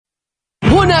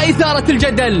هنا إثارة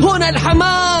الجدل، هنا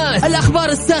الحماس، الأخبار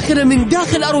الساخنة من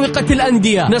داخل أروقة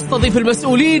الأندية، نستضيف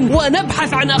المسؤولين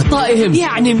ونبحث عن أخطائهم.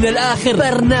 يعني من الآخر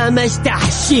برنامج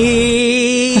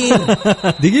تحشير.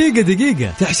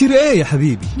 دقيقة تحشير ايه يا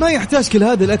حبيبي؟ ما يحتاج كل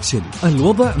هذا الأكشن.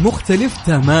 الوضع مختلف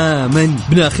تماما.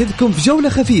 بناخذكم في جولة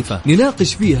خفيفة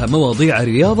نناقش فيها مواضيع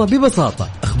الرياضة ببساطة،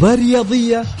 أخبار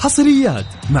رياضية، حصريات،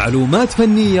 معلومات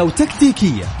فنية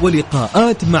وتكتيكية،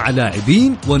 ولقاءات مع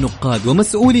لاعبين ونقاد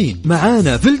ومسؤولين.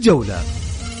 معانا في الجولة.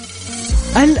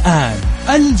 الآن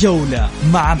الجولة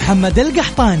مع محمد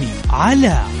القحطاني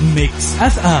على ميكس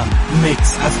اف ام. ميكس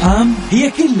اف ام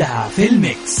هي كلها في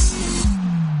الميكس.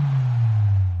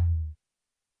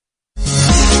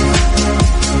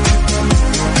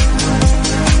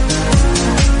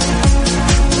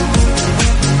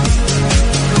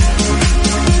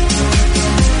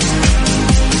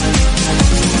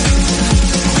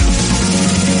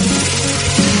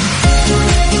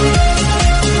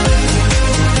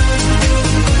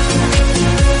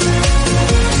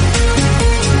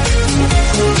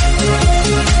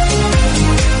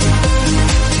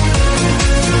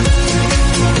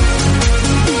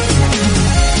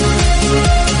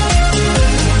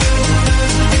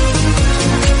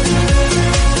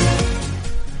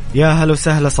 يا هلا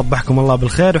وسهلا، صبحكم الله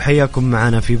بالخير وحياكم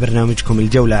معنا في برنامجكم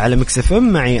الجولة على ميكس اف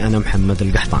ام. معي أنا محمد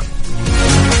القحطان.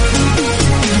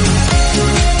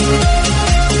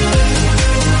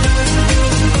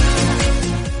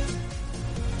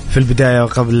 في البداية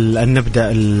وقبل أن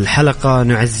نبدأ الحلقة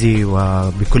نعزي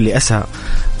وبكل أسى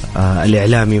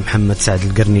الإعلامي محمد سعد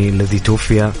القرني الذي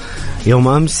توفي يوم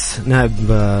أمس،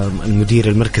 نائب المدير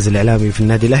المركز الإعلامي في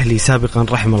النادي الأهلي سابقا.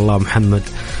 رحم الله محمد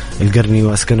القرني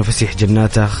وأسكنه فسيح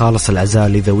جناته. خالص العزاء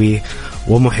لذويه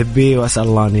ومحبيه، وأسأل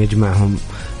الله أن يجمعهم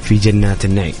في جنات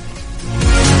النعيم.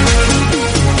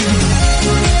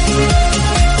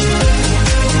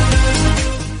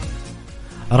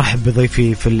 أرحب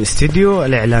بضيفي في الاستديو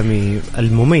الإعلامي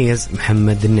المميز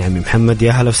محمد النعمي. محمد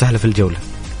يا هلا وسهلا في الجولة.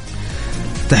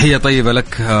 تحية طيبة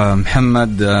لك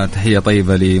محمد، تحية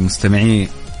طيبة لمستمعي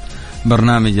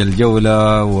برنامج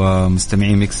الجولة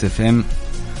ومستمعي ميكس اف ام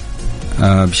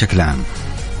بشكل عام.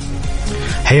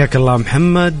 حياك الله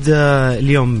محمد.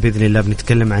 اليوم بإذن الله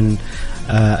بنتكلم عن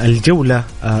الجولة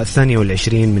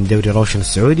 22 من دوري روشن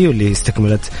السعودي، واللي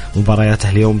استكملت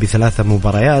مبارياتها اليوم ب3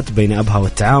 مباريات بين أبها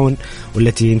والتعاون،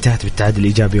 والتي انتهت بالتعادل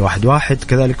الإيجابي 1-1.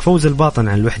 كذلك فوز الباطن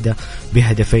عن الوحدة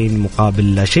بهدفين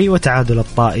مقابل لا شيء، وتعادل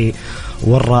الطائي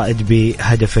والرائد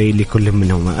بهدفين لكل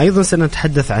منهما. أيضا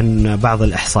سنتحدث عن بعض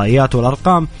الإحصائيات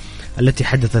والأرقام التي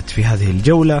حدثت في هذه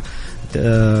الجولة.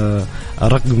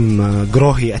 رقم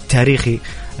جروهي التاريخي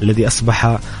الذي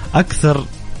أصبح أكثر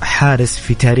حارس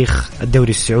في تاريخ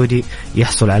الدوري السعودي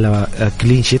يحصل على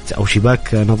كلينشيت أو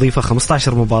شباك نظيفة،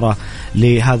 15 مباراة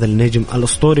لهذا النجم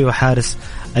الأسطوري وحارس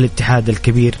الاتحاد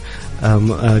الكبير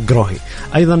جروهي.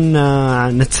 أيضا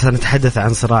سنتحدث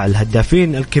عن صراع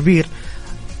الهدافين الكبير.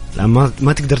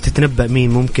 ما تقدر تتنبأ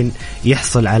مين ممكن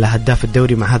يحصل على هداف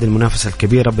الدوري مع هذه المنافسة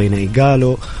الكبيرة بين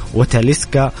إيغالو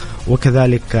وتاليسكا،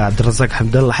 وكذلك عبد الرزاق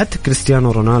حمد الله، حتى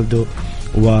كريستيانو رونالدو،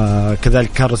 وكذلك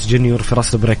كارلوس جونيور في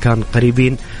راس البريكان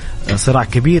قريبين. صراع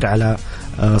كبير على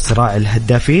صراع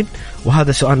الهدافين.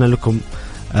 وهذا سؤالنا لكم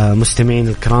مستمعين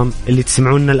الكرام اللي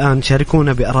تسمعونا الآن.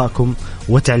 شاركونا بآرائكم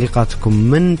وتعليقاتكم،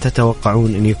 من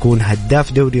تتوقعون أن يكون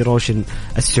هداف دوري روشن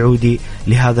السعودي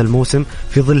لهذا الموسم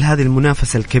في ظل هذه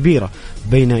المنافسة الكبيرة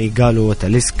بين إيغالو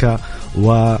وتاليسكا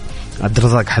وعبد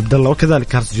الرزاق حمد الله، وكذلك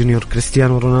كارلوس جونيور،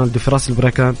 كريستيانو رونالدو في راس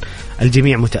البريكان.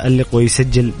 الجميع متألق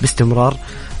ويسجل باستمرار.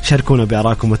 شاركونا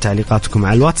بآرائكم وتعليقاتكم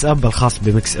على الواتساب الخاص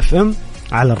بميكس اف ام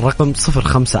على الرقم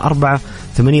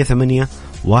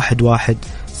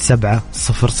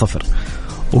 0548811700.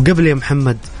 وقبل يا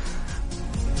محمد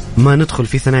ما ندخل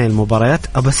في ثنايا المباريات،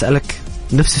 أبى أسألك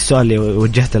نفس السؤال اللي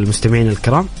وجهته للمستمعين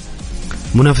الكرام.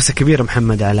 منافسة كبيرة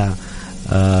محمد على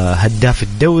هداف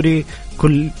الدوري،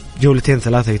 كل جولتين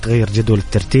ثلاثة يتغير جدول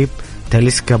الترتيب.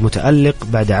 تاليسكا متألق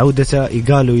بعد عودته،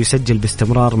 إيغالو يسجل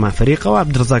باستمرار مع فريقه،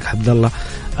 وعبد الرزاق حمد الله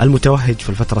المتوهج في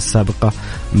الفترة السابقة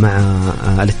مع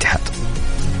الاتحاد.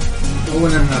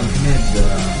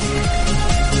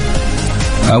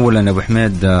 أولا أبو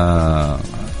حميد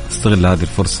استغل هذه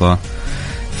الفرصة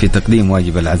في تقديم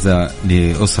واجب العزاء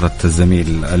لأسرة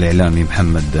الزميل الإعلامي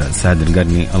محمد سعد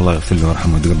القرني، الله يغفر له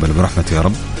ويرحمه ويتقبل برحمته يا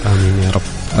رب. آمين يا رب.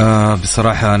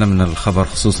 بصراحة أنا من الخبر،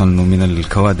 خصوصا أنه من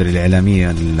الكوادر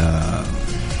الإعلامية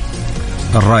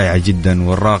الرائعة جدا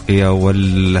والراقية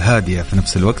والهادية في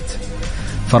نفس الوقت،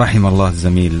 فرحم الله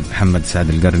الزميل محمد سعد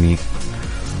القرني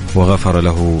وغفر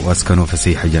له وأسكنه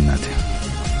فسيح جناته.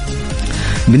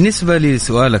 بالنسبة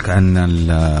لسؤالك عن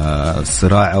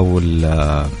الصراع أو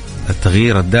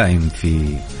التغيير الدائم في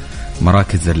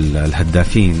مراكز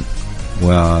الهدافين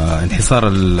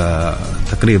وانحصار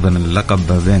تقريبا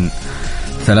اللقب بين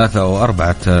 3 أو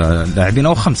 4 لاعبين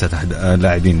أو 5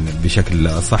 لاعبين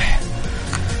بشكل صح.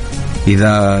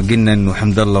 إذا قلنا إنه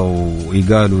حمد الله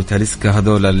وإيجال وتاليسكا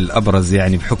هذول الأبرز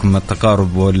يعني بحكم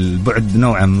التقارب والبعد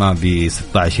نوعا ما ب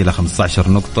 16 إلى 15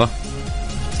 نقطة،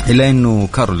 إلا إنه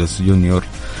كارلوس جونيور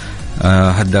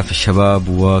هداف الشباب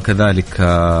وكذلك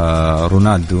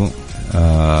رونالدو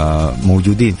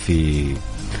موجودين في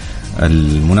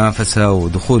المنافسة،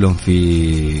 ودخولهم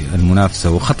في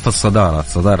المنافسة وخطف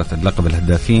صدارة اللقب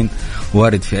الهدافين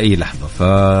وارد في أي لحظة.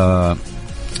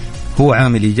 فهو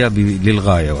عامل إيجابي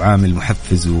للغاية وعامل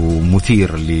محفز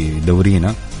ومثير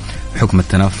لدورينا بحكم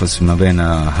التنافس ما بين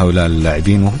هؤلاء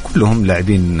اللاعبين، وهم كلهم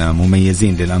لاعبين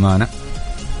مميزين للأمانة.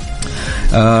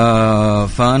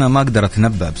 فأنا ما أقدر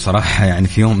أتنبأ بصراحة يعني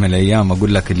في يوم من الأيام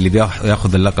أقول لك اللي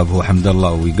بياخذ اللقب هو حمد الله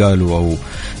أو يقالوا أو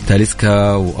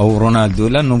تاليسكا أو رونالدو،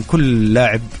 لأنهم كل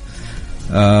لاعب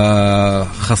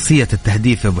خاصية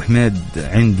التهديف يا أبو حميد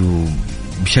عنده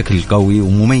بشكل قوي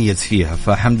ومميز فيها.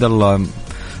 فحمد الله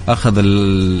أخذ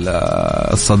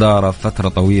الصدارة فترة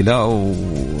طويلة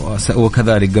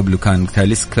وكذلك قبله كان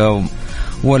تاليسكا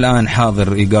والآن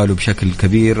حاضر يقالوا بشكل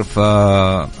كبير.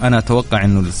 فأنا أتوقع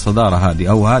أنه الصدارة هذه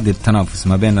أو هذه التنافس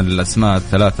ما بين الأسماء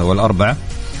 3 و4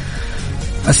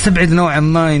 استبعد نوعا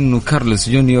ما أنه كارلوس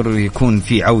جونيور يكون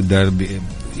في عودة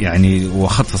يعني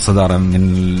وخطف الصدارة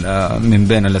من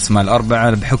بين الأسماء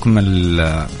 4 بحكم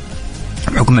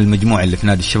المجموعة اللي في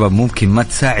نادي الشباب ممكن ما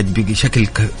تساعد بشكل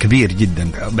كبير جدا،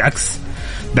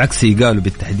 بعكس يقالوا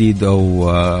بالتحديد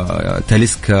أو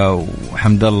تاليسكا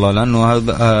وحمد الله، لأنه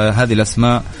هذه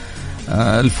الأسماء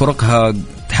الفرقها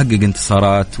تحقق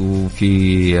انتصارات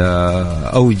وفي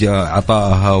أوج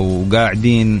عطائها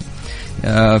وقاعدين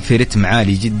في رتم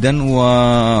عالي جدا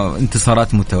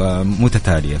وانتصارات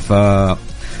متتالية.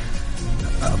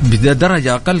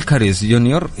 بدرجة أقل كاريوس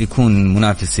جونيور يكون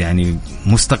منافس يعني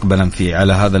مستقبلا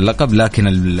على هذا اللقب، لكن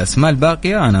الأسماء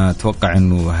الباقية أنا أتوقع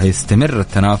أنه هيستمر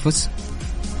التنافس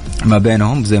ما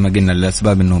بينهم زي ما قلنا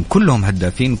الأسباب أنهم كلهم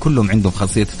هدافين، كلهم عندهم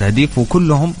خاصية التهديف،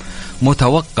 وكلهم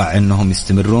متوقع أنهم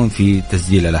يستمرون في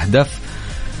تسجيل الأهداف.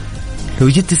 لو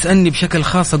جيت تسألني بشكل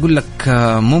خاص أقول لك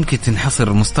ممكن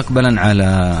تنحصر مستقبلا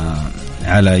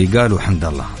على إيجال وحمد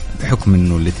الله بحكم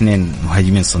أنه الاثنين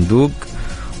مهاجمين صندوق،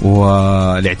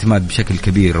 والاعتماد بشكل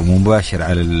كبير ومباشر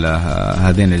على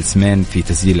هذين الاسمين في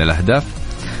تسجيل الأهداف.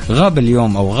 غاب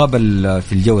اليوم أو غاب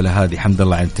في الجولة هذه حمد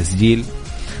الله عن التسجيل،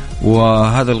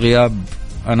 وهذا الغياب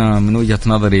أنا من وجهة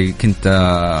نظري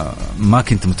ما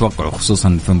كنت متوقعه،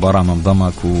 خصوصا في مباراة من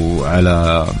ضمك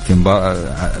في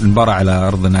المباراة على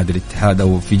أرض نادي الاتحاد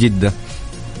أو في جدة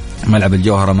ملعب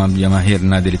الجوهرة أمام جماهير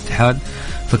نادي الاتحاد.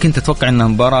 فكنت أتوقع أنها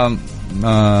مباراة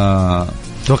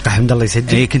توقع حمد الله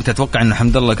يسجل. كنت أتوقع أنه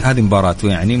حمد الله هذه مباراته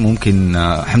يعني ممكن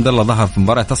حمد الله ظهر في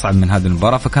مباراة تصعب من هذه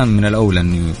المباراة، فكان من الأولى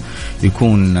أنه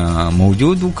يكون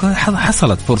موجود.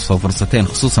 وحصلت فرصة وفرصتين،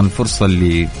 خصوصا الفرصة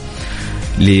اللي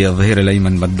للظهير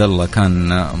الأيمن بدل الله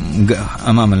كان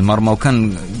أمام المرمى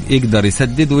وكان يقدر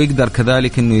يسدد ويقدر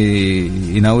كذلك أنه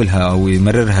يناولها أو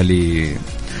يمررها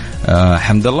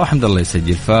حمد الله وحمد الله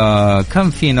يسجل. فكان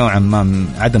في نوعا ما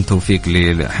عدم توفيق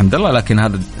لحمد الله، لكن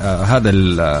هذا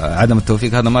عدم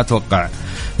التوفيق هذا ما أتوقع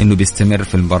إنه بيستمر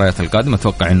في المباريات القادمة.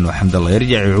 أتوقع إنه حمد الله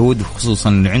يرجع يعود، خصوصا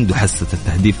إنه عنده حاسة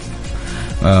التهديف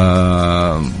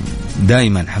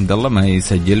دائما حمد الله ما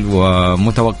يسجل،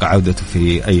 ومتوقع عودته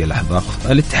في أي لحظة.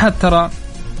 الاتحاد ترى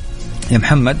يا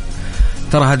محمد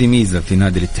هذه ميزة في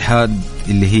نادي الاتحاد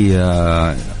اللي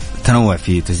هي تنوع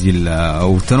في تسجيل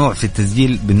أو تنوع في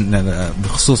التسجيل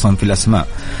خصوصا في الأسماء.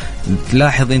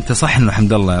 تلاحظ أنت صح إنه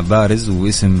حمد الله بارز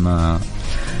واسم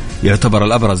يعتبر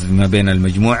الأبرز ما بين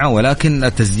المجموعة، ولكن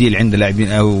التسجيل عند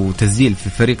لاعبين أو تسجيل في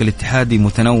فريق الاتحادي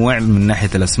متنوع من ناحية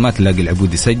الأسماء. تلاقي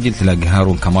العبود يسجل، تلاقي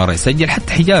هارون كمارا يسجل،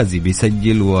 حتى حجازي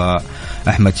بيسجل،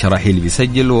 وأحمد شراحيل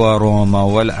بيسجل، وروما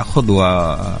والأخذ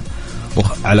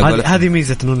على هذه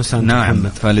ميزة نونسان. نعم،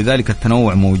 فلذلك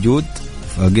التنوع موجود.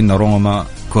 فقلنا روما،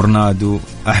 كورنادو،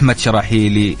 أحمد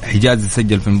شراحيلي، حجازي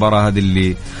سجل في المباراة هذه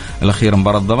اللي الأخيرة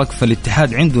مباراة ضبك.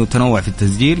 فالاتحاد عنده تنوع في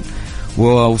التسجيل،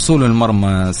 ووصوله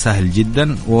المرمى سهل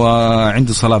جدا،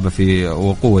 وعنده صلابة في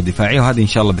وقوة دفاعية، وهذه إن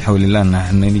شاء الله بحول الله أن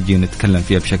احنا نيجي نتكلم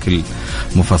فيها بشكل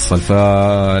مفصل.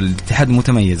 فالاتحاد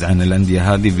متميز عن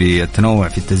الأندية هذه بالتنوع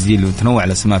في التسجيل وتنوع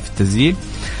الأسماء في التسجيل،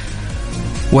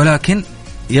 ولكن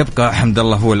يبقى حمد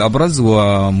الله هو الأبرز،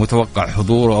 ومتوقع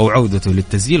حضوره أو عودته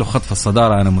للتسجيل وخطف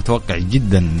الصدارة. أنا متوقع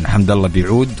جدا حمد الله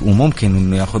بيعود، وممكن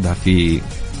أنه يأخذها في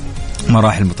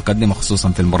مراحل متقدمة خصوصا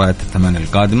في المباريات 8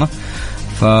 القادمة.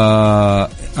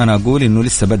 فأنا أقول إنه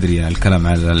لسه بدري يعني الكلام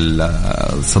على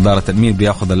صدارة مين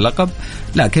بياخذ اللقب،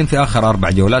 لكن في آخر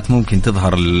 4 جولات ممكن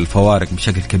تظهر الفوارق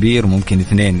بشكل كبير، وممكن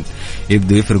 2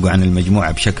 يبدوا يفرقوا عن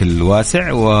المجموعة بشكل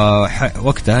واسع،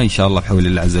 ووقتها إن شاء الله بحول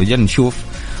الله عز وجل نشوف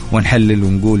ونحلل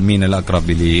ونقول مين الأقرب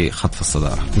لخطف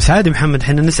الصدارة. مساعد محمد،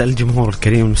 حنا نسأل الجمهور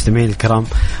الكريم والمستمعين الكرام،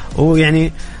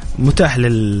 ويعني متاح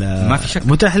ما في شك،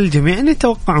 متاح للجميع أن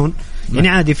يتوقعون. يعني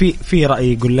عادي في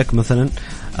رأي يقول لك مثلا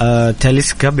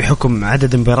تاليسكا بحكم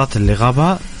عدد المباريات اللي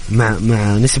غابها مع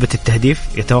نسبة التهديف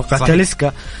يتوقع صحيح.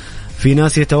 تاليسكا. في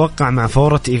ناس يتوقع مع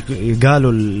فورة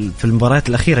قالوا في المباريات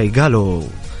الأخيرة قالوا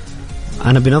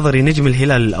أنا بنظري نجم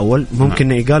الهلال الأول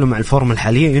ممكن يقالوا مع الفورمة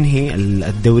الحالية ينهي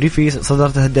الدوري في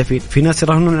صدارة الهدافين. في ناس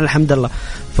يراهنون على الحمد لله،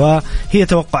 فهي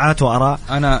توقعات وآراء.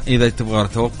 أنا إذا تبغى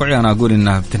توقعي أنا أقول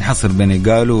إنها بتنحصر بين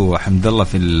قالوا وحمد الله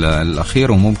في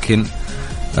الأخير، وممكن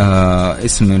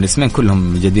الاسمين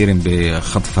كلهم جديرين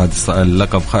بخطف هذا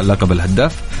اللقب، لقب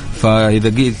الهداف. فإذا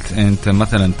قلت أنت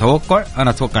مثلا توقع، أنا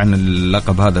أتوقع أن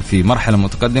اللقب هذا في مرحلة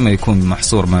متقدمة يكون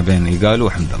محصور ما بين إيجالو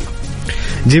وحمد الله.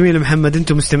 جميل محمد.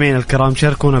 أنتم مستمعين الكرام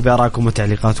شاركونا بآرائكم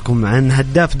وتعليقاتكم عن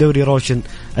هداف دوري روشن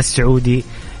السعودي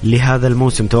لهذا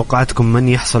الموسم. توقعاتكم من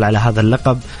يحصل على هذا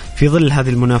اللقب في ظل هذه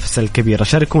المنافسة الكبيرة؟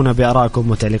 شاركونا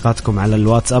بآرائكم وتعليقاتكم على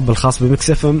الواتساب الخاص بميكس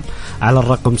اف ام على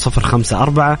الرقم 0548811700.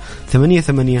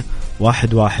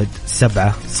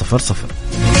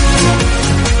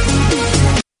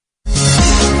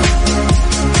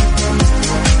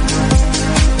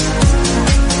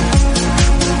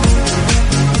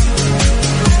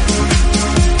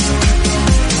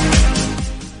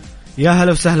 يا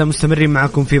هلا وسهلا، مستمرين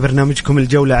معكم في برنامجكم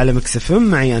الجولة على ميكس اف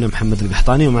ام. معي أنا محمد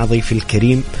القحطاني ومع ضيفي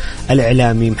الكريم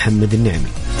الإعلامي محمد النعمي.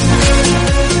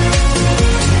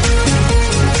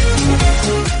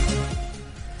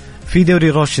 في دوري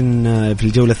روشن في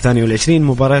الجولة 22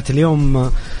 مباريات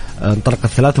اليوم انطلقت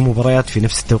 3 مباريات في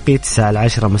نفس التوقيت الساعة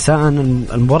 10 مساء.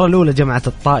 المباراة الأولى جمعت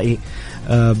الطائي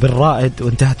بالرائد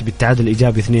وانتهت بالتعادل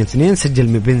الإيجابي 2-2. سجل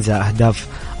مبنزا أهداف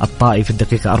الطائي في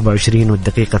الدقيقة 24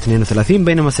 والدقيقة 32،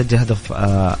 بينما سجل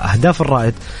أهداف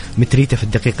الرائد متريتا في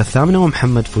الدقيقة 8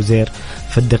 ومحمد فوزير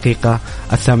في الدقيقة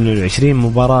 28.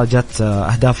 مباراة جات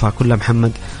أهدافها كلها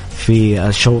محمد في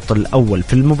الشوط الأول.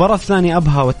 في المباراة الثانية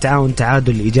أبها والتعاون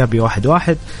تعادل إيجابي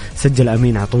 1-1. سجل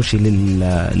أمين عطوشي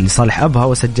لصالح أبها،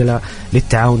 وسجل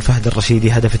للتعاون فهد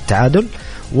الرشيدي هدف التعادل.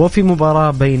 وفي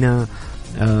مباراة بين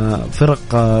فرق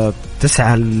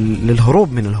تسعى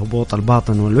للهروب من الهبوط،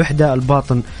 الباطن والوحدة،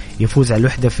 الباطن يفوز على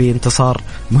الوحدة في انتصار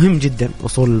مهم جدا،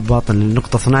 وصول الباطن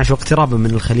للنقطة 12 واقترابا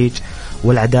من الخليج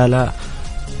والعدالة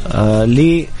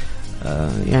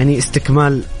يعني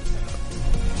استكمال،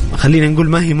 خلينا نقول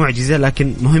ما هي معجزة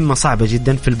لكن مهمة صعبة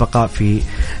جدا في البقاء في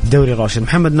دوري روشن.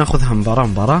 محمد ناخذها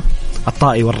مباراة.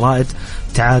 الطائي والرائد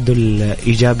تعادل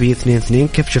إيجابي 2-2.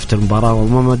 كيف شفت المباراة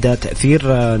وما مدى تأثير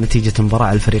نتيجة المباراة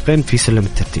على الفريقين في سلم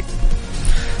الترتيب؟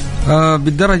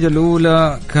 بالدرجة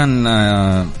الأولى كان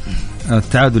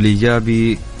التعادل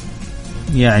إيجابي،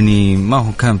 يعني ما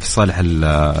هو كان في صالح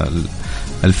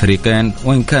الفريقين،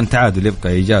 وإن كان تعادل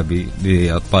يبقى إيجابي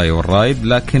للطائي والرائد،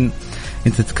 لكن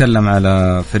أنت تتكلم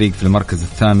على فريق في المركز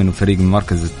الثامن وفريق في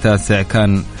المركز التاسع.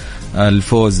 كان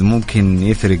الفوز ممكن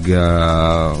يفرق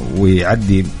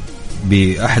ويعدي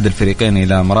بأحد الفريقين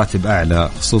إلى مراتب أعلى،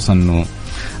 خصوصا أنه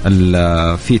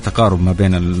في تقارب ما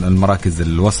بين المراكز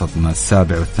الوسط مع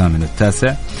السابع والثامن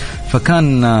والتاسع.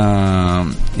 فكان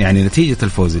يعني نتيجة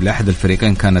الفوز لأحد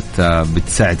الفريقين كانت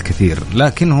بتساعد كثير،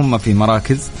 لكن هم في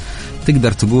مراكز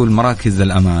تقدر تقول مراكز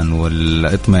الأمان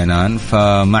والإطمئنان،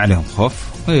 فما عليهم خوف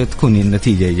وتكون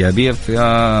النتيجة إيجابية.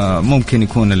 ممكن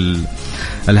يكون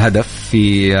الهدف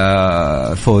في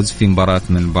فوز في مباراة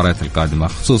من المباريات القادمة،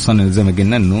 خصوصا زي ما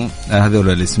قلنا أنه هذول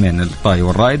الاسمين الطائي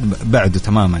والرائد بعدوا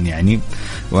تماما، يعني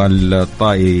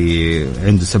والطائي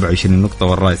عنده 27 نقطة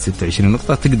والرائد 26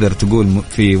 نقطة، تقدر تقول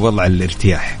في وضع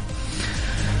الارتياح.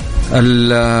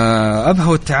 أبها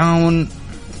والتعاون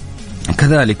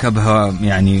كذلك، أبها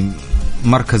يعني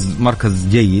مركز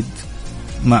جيد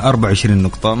مع 24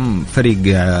 نقطة. فريق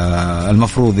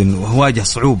المفروض انه واجه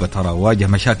صعوبة، ترى واجه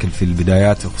مشاكل في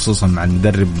البدايات، خصوصا مع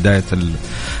المدرب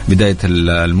بداية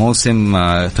الموسم،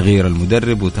 تغيير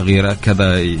المدرب وتغيير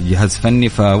كذا جهاز فني،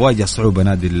 فواجه صعوبة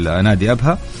نادي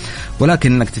أبها.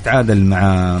 ولكن انك تتعادل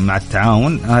مع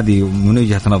التعاون هذه من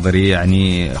وجهة نظري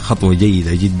يعني خطوة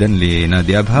جيدة جدا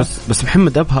لنادي أبها. بس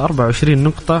محمد أبها 24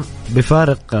 نقطة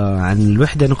بفارق عن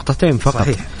الوحدة نقطتين فقط.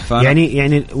 صحيح.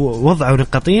 يعني وضعه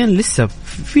نقطيا لسه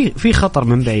في خطر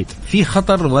من بعيد، في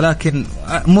خطر ولكن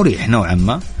مريح نوعا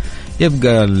ما.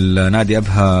 يبقى النادي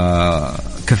أبها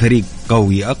كفريق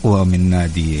قوي أقوى من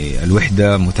نادي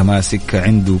الوحدة، متماسك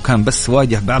عنده، كان بس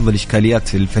واجه بعض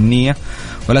الإشكاليات الفنية،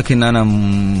 ولكن أنا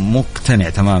مقتنع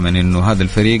تماما إنه هذا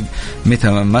الفريق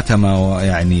متى ما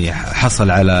يعني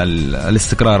حصل على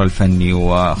الاستقرار الفني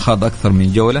وخاض أكثر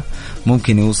من جولة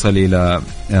ممكن يوصل إلى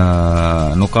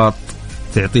نقاط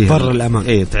تعطيه بر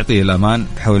الأمان. تعطيه الأمان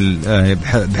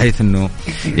بحيث إنه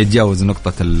يتجاوز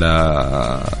نقطة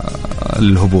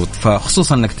الهبوط.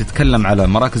 فخصوصا إنك تتكلم على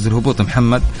مراكز الهبوط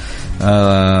محمد،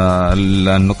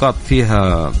 النقاط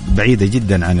فيها بعيدة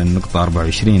جدا عن النقطة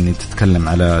 24، تتكلم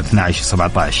على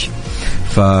 12-17،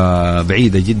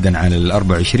 فبعيدة جدا عن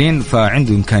 24،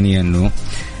 فعنده إمكانية إنه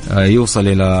يوصل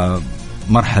إلى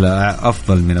مرحلة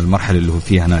أفضل من المرحلة اللي هو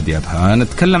فيها نادي أبها.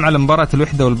 نتكلم على مباراة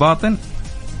الوحدة والباطن،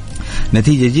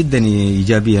 نتيجة جدا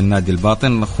إيجابية لنادي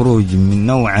الباطن، خروج من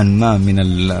نوعا ما من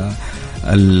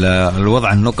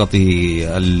الوضع النقطي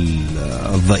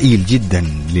الضئيل جدا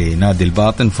لنادي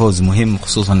الباطن، فوز مهم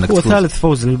خصوصا انك هو ثالث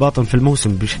فوز للباطن في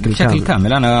الموسم بشكل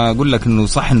كامل. انا اقول لك انه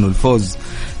صح انه الفوز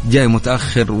جاي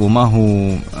متأخر وما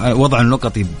هو وضع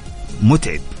النقطي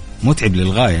متعب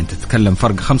للغاية. انت تتكلم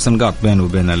فرق 5 نقاط بينه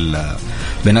وبين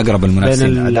بين اقرب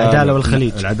المنافسين، بين العدالة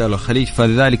والخليج.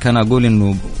 فلذلك انا اقول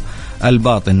انه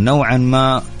الباطن نوعا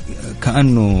ما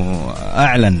كأنه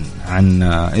أعلن عن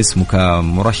اسمه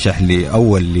كمرشح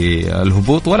لأول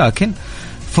للهبوط، ولكن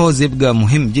فوز يبقى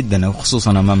مهم جدا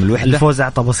خصوصا أمام الوحدة. الفوز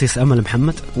أعطى بصيص أمل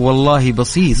محمد، والله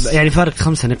بصيص، يعني فارق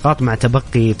 5 نقاط مع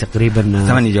تبقي تقريبا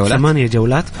 8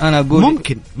 جولات. أنا أقول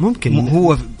ممكن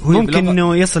هو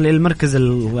إنه يصل إلى المركز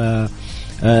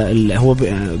هو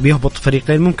بيهبط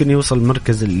فريقين، ممكن يوصل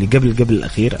المركز اللي قبل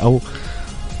الأخير، أو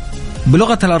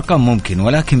بلغة الأرقام ممكن،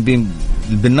 ولكن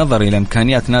بالنظر إلى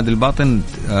إمكانيات نادي الباطن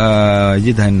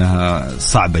جدها أنها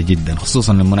صعبة جدا،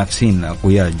 خصوصا المنافسين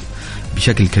أقوياء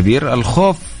بشكل كبير.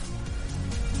 الخوف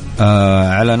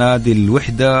على نادي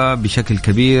الوحدة بشكل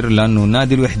كبير، لأنه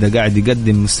نادي الوحدة قاعد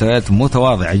يقدم مستويات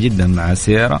متواضعة جدا مع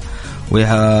سيارة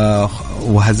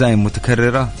وهزائم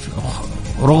متكررة،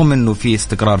 رغم أنه في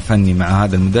استقرار فني مع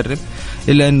هذا المدرب،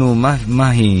 إلا أنه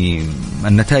ما هي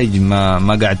النتائج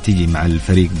ما قاعد تيجي مع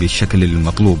الفريق بالشكل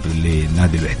المطلوب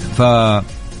لنادي الوحدة.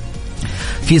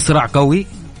 ففي صراع قوي،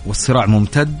 والصراع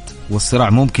ممتد، والصراع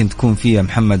ممكن تكون فيه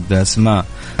محمد أسماء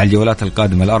على الجولات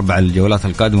القادمة، الأربع الجولات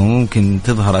القادمة ممكن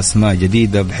تظهر أسماء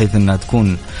جديدة بحيث أنها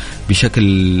تكون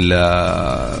بشكل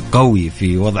قوي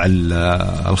في وضع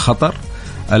الخطر.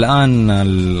 الآن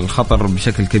الخطر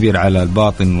بشكل كبير على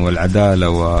الباطن والعدالة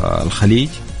والخليج،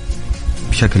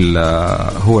 بشكل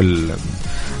هو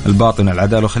الباطن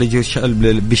والعدالة والخليج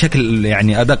بشكل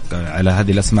يعني أدق على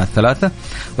هذه الأسماء الثلاثة،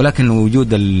 ولكن وجود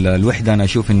الوحدة أنا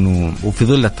أشوف أنه وفي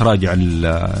ظل التراجع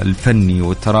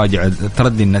الفني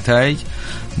تردي النتائج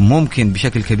ممكن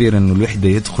بشكل كبير أنه الوحدة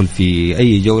يدخل في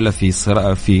أي جولة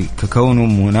في كونه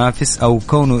منافس أو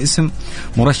كونه اسم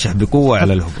مرشح بقوة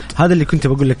على الهبوط. هذا اللي كنت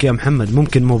بقول لك يا محمد،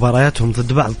 ممكن مبارياتهم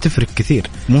ضد بعض تفرق كثير.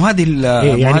 مو هذه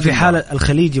يعني في حالة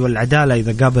الخليج والعدالة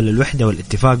إذا قابل الوحدة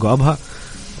والاتفاق وأبها،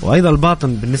 وأيضا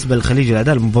الباطن بالنسبة للخليج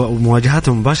والعدالة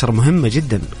مواجهاتهم مباشرة مهمة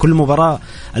جدا، كل مباراة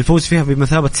الفوز فيها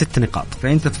بمثابة 6 نقاط.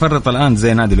 فأنت تفرط الآن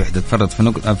زي نادي الوحدة تفرط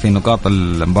في نقاط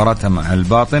المباراة مع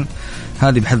الباطن،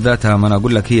 هذه بحد ذاتها ما أنا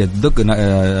أقول لك هي دق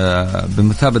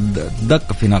بمثابة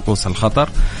دق في ناقوس الخطر.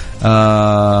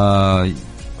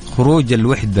 خروج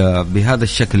الوحدة بهذا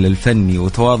الشكل الفني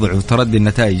وتواضع وتردي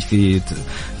النتائج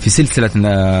في سلسلة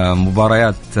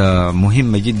مباريات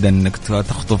مهمة جدا انك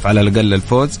تخطف على الأقل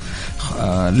الفوز.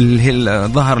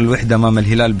 ظهر الوحدة امام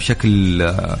الهلال بشكل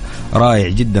رائع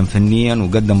جدا فنيا،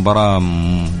 وقدم مباراة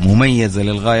مميزة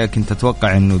للغاية. كنت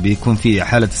اتوقع انه بيكون في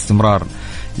حالة استمرار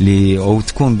أو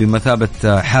تكون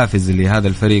بمثابة حافز لهذا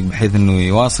الفريق بحيث انه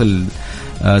يواصل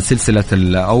سلسلة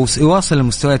أو يواصل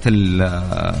المستويات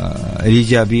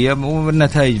الإيجابية،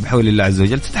 والنتائج بحول الله عز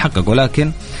وجل تتحقق.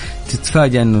 ولكن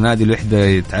تتفاجأ أنه نادي الوحدة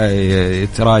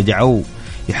يتراجع أو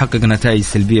يحقق نتائج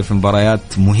سلبية في مباريات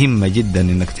مهمة جدا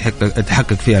أنك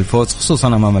تحقق فيها الفوز، خصوصا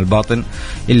أمام الباطن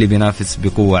اللي بينافس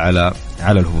بقوة على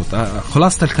الهبوط.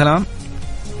 خلاصة الكلام،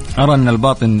 أرى أن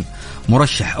الباطن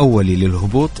مرشح أولي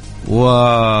للهبوط،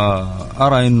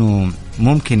 وأرى أنه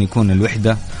ممكن يكون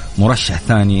الوحدة مرشح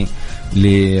ثاني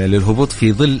للهبوط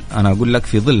في ظل، أنا أقول لك،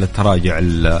 في ظل التراجع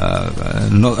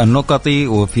النقطي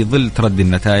وفي ظل تردي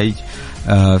النتائج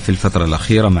في الفترة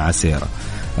الأخيرة مع سيارة.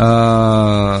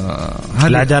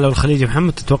 العدالة والخليج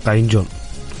محمد تتوقع ينجون؟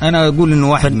 أنا أقول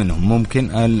إنه واحد منهم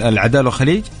ممكن، العدالة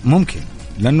والخليج ممكن،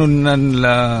 لأنه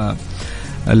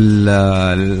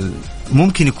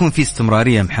ممكن يكون في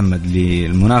استمرارية محمد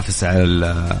للمنافسة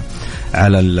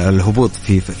على الهبوط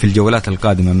في الجولات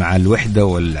القادمة مع الوحدة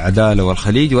والعدالة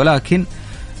والخليج، ولكن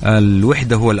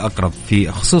الوحدة هو الأقرب،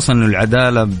 في خصوصا أن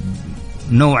العدالة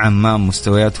نوعا ما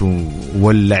مستوياته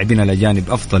واللاعبين الأجانب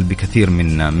أفضل بكثير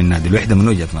من نادي الوحدة من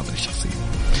وجهة نظري الشخصية.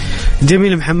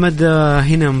 جميل محمد.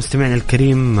 هنا مستمعنا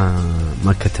الكريم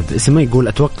ما كتب اسمه، يقول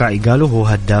أتوقع يقالوا هو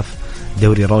هداف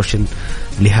دوري روشن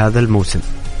لهذا الموسم.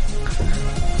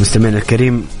 مستمعنا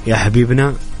الكريم يا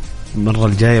حبيبنا، المرة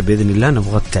الجاية بإذن الله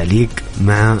نبغى التعليق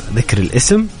مع ذكر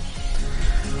الاسم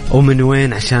ومن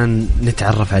وين عشان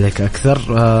نتعرف عليك أكثر.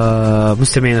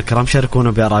 مستمعين الكرام،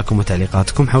 شاركونا بآرائكم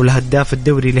وتعليقاتكم حول هداف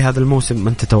الدوري لهذا الموسم.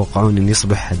 من تتوقعون أن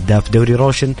يصبح هداف دوري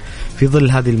روشن في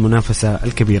ظل هذه المنافسة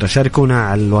الكبيرة؟ شاركونا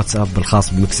على الواتساب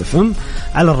الخاص بمكس اف ام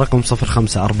على الرقم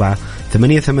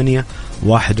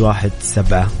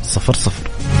 0548811700.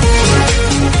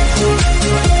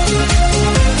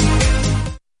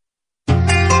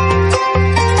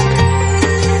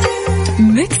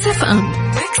 مكس اف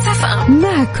ام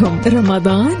معكم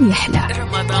رمضان يحلى.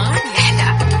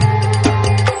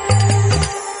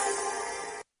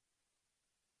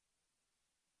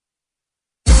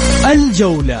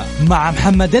 الجولة مع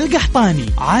محمد القحطاني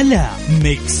على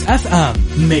ميكس اف ام.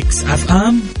 ميكس اف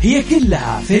ام هي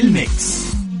كلها في الميكس.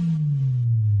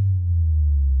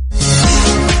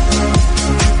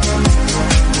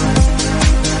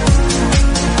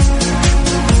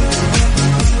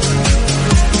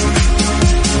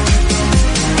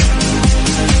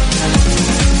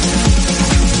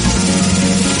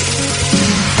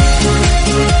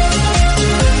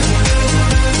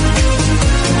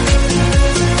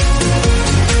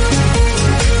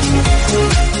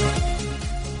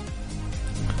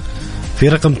 في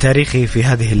رقم تاريخي في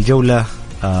هذه الجولة،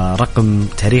 رقم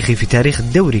تاريخي في تاريخ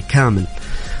الدوري كامل.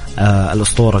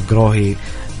 الأسطورة جروهي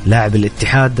لاعب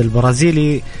الاتحاد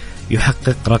البرازيلي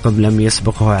يحقق رقم لم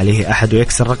يسبقه عليه أحد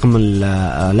ويكسر رقم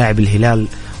لاعب الهلال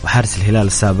وحارس الهلال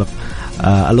السابق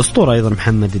الأسطورة أيضا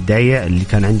محمد الدعيع اللي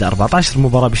كان عنده 14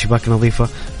 مباراة بشباك نظيفة.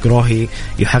 جروهي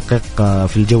يحقق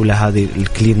في الجولة هذه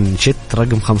الكلين شيت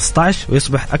رقم 15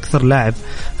 ويصبح أكثر لاعب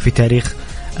في تاريخ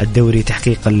الدوري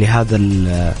تحقيقا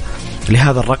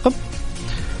لهذا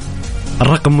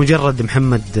الرقم مجرد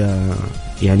محمد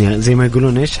يعني زي ما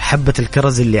يقولون إيش حبة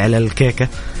الكرز اللي على الكيكة.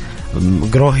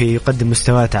 جروهي يقدم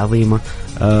مستويات عظيمة،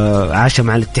 عاش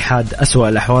مع الاتحاد أسوأ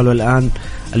الأحوال، والآن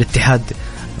الاتحاد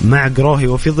مع جروهي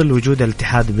وفي ظل وجود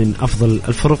الاتحاد من أفضل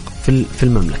الفرق في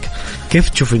المملكة. كيف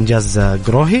تشوف إنجاز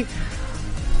جروهي؟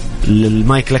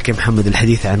 المايك لك يا محمد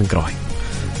الحديث عن جروهي.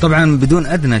 طبعا بدون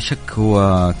أدنى شك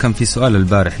هو كان في سؤال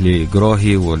البارح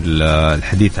لجروهي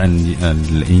والحديث عن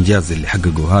الإنجاز اللي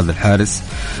حققه هذا الحارس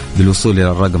بالوصول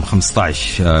إلى الرقم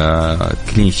 15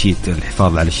 كلين شيت،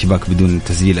 الحفاظ على الشباك بدون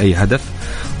تسجيل أي هدف،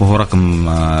 وهو رقم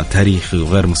تاريخي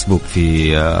وغير مسبوق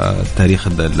في تاريخ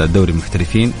الدوري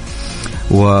المحترفين،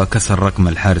 وكسر رقم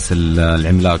الحارس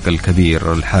العملاق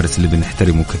الكبير، الحارس اللي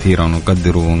بنحترمه كثيرا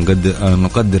ونقدره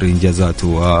ونقدر إنجازاته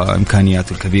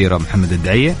وإمكانياته الكبيرة محمد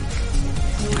الدعية.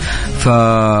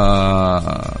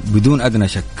 فبدون أدنى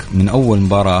شك من أول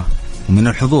مباراة ومن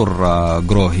الحضور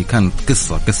جروهي كانت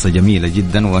قصة جميلة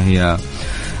جدا، وهي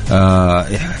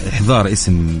إحضار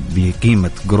اسم بقيمة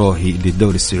جروهي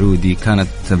للدوري السعودي كانت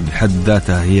بحد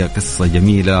ذاتها هي قصة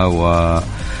جميلة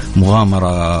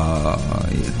ومغامرة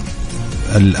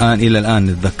إلى الآن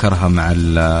نتذكرها مع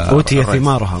أوتي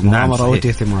ثمارها. مغامرة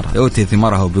أوتي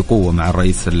ثمارها بقوة مع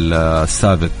الرئيس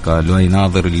السابق لؤي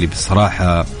ناظر، اللي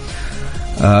بصراحة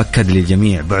أكد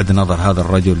للجميع بعد نظر هذا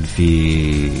الرجل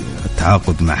في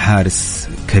التعاقد مع حارس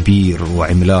كبير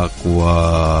وعملاق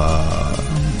وغير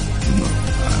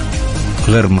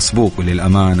مسبوق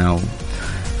للأمانة.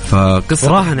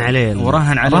 فقصة وراهن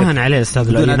عليه أستاذ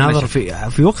لؤي ناظر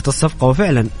في وقت الصفقة،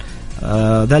 وفعلا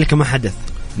ذلك ما حدث.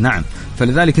 نعم،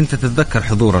 فلذلك أنت تتذكر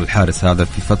حضور الحارس هذا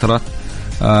في فترة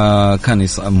كان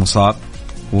مصاب،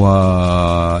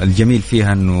 والجميل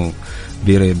فيها أنه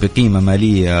بقيمة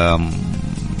مالية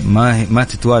ما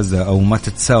تتوازى أو ما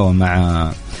تتساوى مع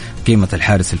قيمة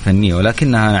الحارس الفنية،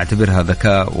 ولكنها نعتبرها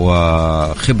ذكاء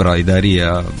وخبرة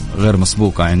إدارية غير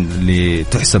مسبوقة اللي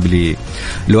تحسب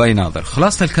لأي ناظر.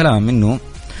 خلاصة الكلام إنه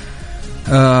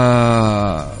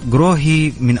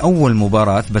جروهي من أول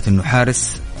مباراة أثبت إنه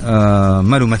حارس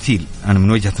ما له مثيل أنا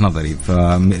من وجهة نظري،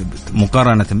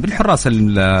 مقارنة بالحراس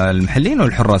المحليين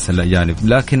والحراس الأجانب،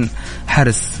 لكن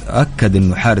حارس أكد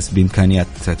أنه حارس بإمكانيات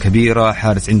كبيرة،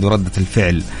 حارس عنده ردة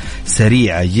الفعل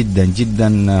سريعة جدا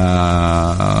جدا.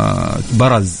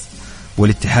 برز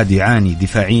والاتحاد يعاني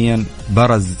دفاعيا،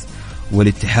 برز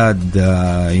والاتحاد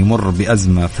يمر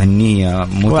بأزمة فنية،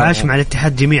 وعاش مع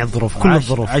الاتحاد جميع الظروف، كل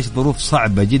الظروف، عاش ظروف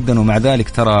صعبة جدا، ومع ذلك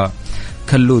ترى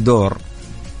كان له دور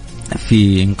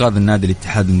في إنقاذ النادي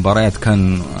الاتحاد. المباريات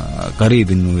كان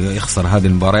قريب إنه يخسر هذه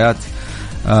المباريات،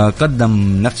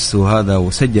 قدم نفسه هذا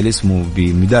وسجل اسمه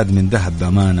بمداد من ذهب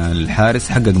بأمانة. الحارس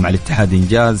حقق مع الاتحاد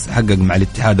إنجاز، حقق مع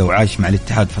الاتحاد أو عاش مع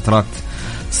الاتحاد فترات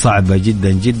صعبة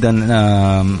جدا جدا.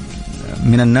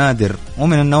 من النادر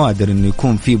ومن النوادر إنه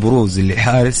يكون في بروز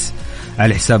للحارس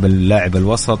على حساب اللاعب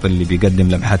الوسط اللي بيقدم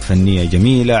لمحات فنية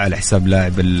جميلة، على حساب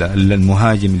لاعب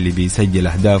المهاجم اللي بيسجل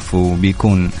أهداف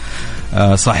وبيكون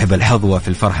صاحب الحظوة في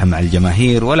الفرحة مع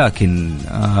الجماهير. ولكن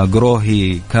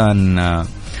قروهي كان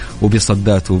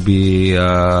وبصداته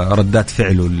وبردات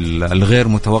فعله الغير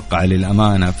متوقعة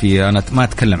للأمانة. أنا ما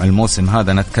أتكلم عن الموسم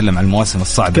هذا، أنا أتكلم عن المواسم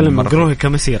الصعبة. أتكلم قروهي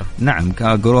كمسيرة. نعم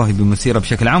قروهي بمسيرة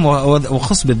بشكل عام،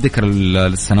 وخص بالذكر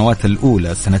السنوات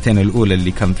الأولى، السنتين الأولى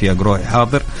اللي كان فيها قروهي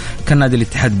حاضر، كان نادي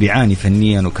الاتحاد بيعاني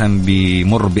فنيا وكان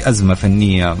بيمر بأزمة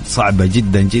فنية صعبة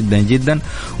جدا جدا جدا،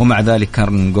 ومع ذلك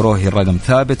كان قروهي الرقم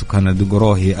ثابت، وكان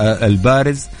قروهي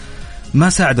البارز. ما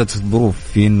ساعدت الظروف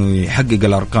في أنه يحقق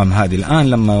الأرقام هذه. الآن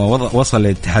لما وصل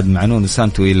الاتحاد مع نونو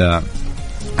سانتو إلى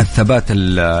الثبات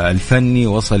الفني،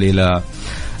 وصل إلى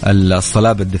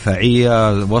الصلابة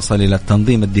الدفاعية، وصل إلى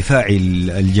التنظيم الدفاعي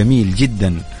الجميل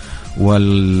جدا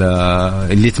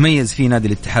واللي تميز فيه نادي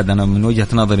الاتحاد. أنا من وجهة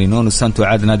نظري نونو سانتو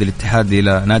عاد نادي الاتحاد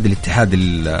إلى نادي الاتحاد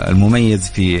المميز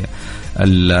في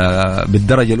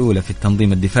بالدرجة الأولى في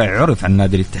التنظيم الدفاعي. عرف عن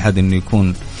نادي الاتحاد أنه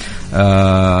يكون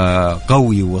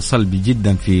قوي وصلبي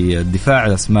جدا في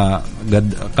الدفاع. اسماء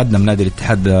قدم نادي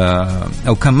الاتحاد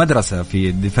أو كان مدرسة في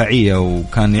الدفاعية،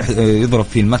 وكان يضرب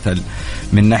فيه المثل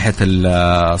من ناحية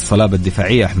الصلابة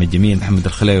الدفاعية. أحمد جميل، محمد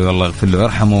الخليوي الله يغفر له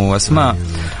ويرحمه، وأسماء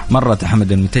مرت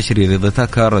أحمد المنتشري، رضا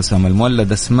تكر، أسامة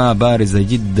المولد، أسماء بارزة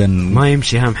جدا. ما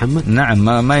يمشي ها محمد؟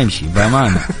 نعم ما يمشي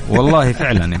بأمانة والله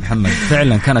فعلا يا محمد،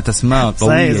 فعلا كانت أسماء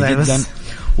قوية صحيح جدا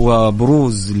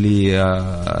وبروز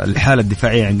للحالة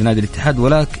الدفاعية عند نادي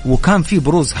الاتحاد. وكان في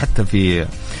بروز حتى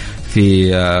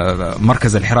في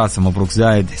مركز الحراسة، مبروك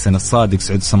زايد، حسين الصادق،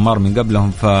 سعود السمار من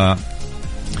قبلهم،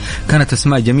 فكانت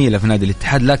أسماء جميلة في نادي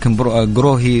الاتحاد. لكن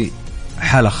قروهي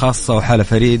حالة خاصة وحالة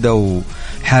فريدة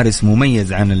وحارس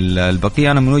مميز عن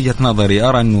البقية. أنا من وجهة نظري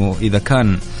أرى أنه إذا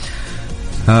كان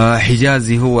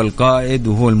حجازي هو القائد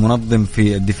وهو المنظم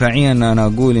في الدفاعيا، أنا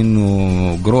أقول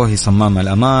إنه قروهي صمام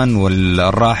الأمان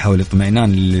والراحة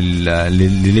والاطمئنان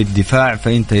للدفاع.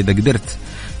 فأنت إذا قدرت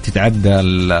تتعدى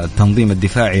التنظيم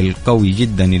الدفاعي القوي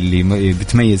جدا اللي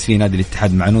بتميز فيه نادي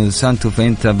الاتحاد مع نونو سانتو،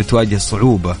 فأنت بتواجه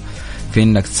صعوبة في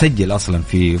إنك تسجل أصلا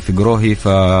في قروهي.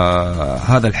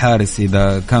 فهذا الحارس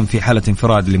إذا كان في حالة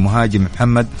انفراد لمهاجم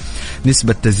محمد،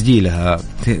 نسبة تسجيلها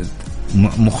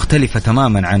مختلفة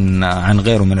تماما عن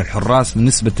غيره من الحراس، من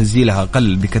نسبة تسجيلها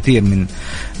أقل بكثير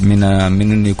من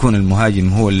إنه يكون المهاجم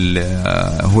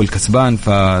هو الكسبان.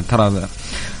 فترى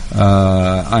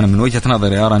أنا من وجهة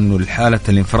نظري أرى إنه حالة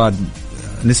الانفراد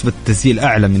نسبة التسجيل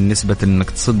أعلى من نسبة إنك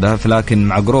تصدها. لكن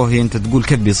مع قروهي أنت تقول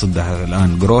كيف بيصدها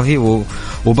الآن قروهي،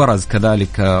 وبرز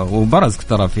كذلك، وبرز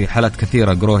ترى في حالات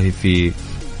كثيرة قروهي في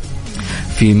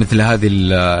مثل هذه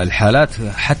الحالات.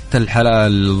 حتى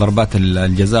ضربات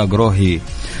الجزاء قروهي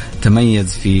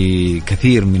تميز في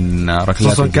كثير من ركلات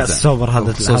خصوصا كأس السوبر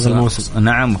هذا الموسم.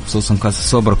 نعم خصوصا كأس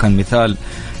السوبر كان مثال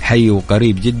حي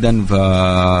وقريب جدا.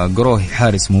 فقروهي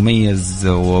حارس مميز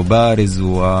وبارز،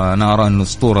 وأنا أرى أنه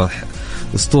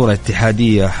أسطورة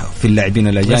اتحادية في اللاعبين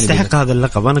الأجانب، يستحق هذا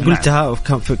اللقب. أنا قلتها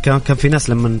كان في ناس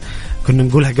لما كنا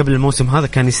نقولها قبل الموسم هذا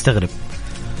كان يستغرب.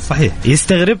 صحيح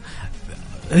يستغرب،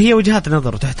 هي وجهات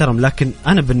نظر وتحترم، لكن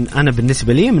أنا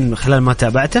بالنسبة لي من خلال ما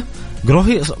تابعته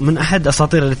قروهي من أحد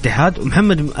أساطير الاتحاد.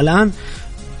 ومحمد الآن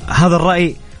هذا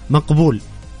الرأي مقبول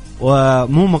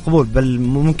ومو مقبول، بل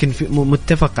ممكن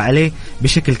متفق عليه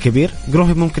بشكل كبير.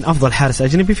 قروهي ممكن أفضل حارس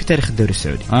أجنبي في تاريخ الدوري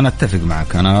السعودي. أنا أتفق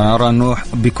معك، أنا أرى أنه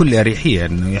بكل أريحية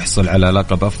أنه يحصل على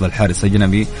لقب أفضل حارس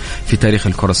أجنبي في تاريخ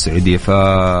الكرة السعودية.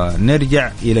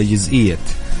 فنرجع إلى جزئية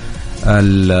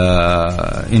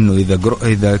انه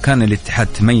اذا كان الاتحاد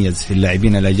تميز في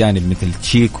اللاعبين الاجانب مثل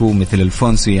تشيكو، مثل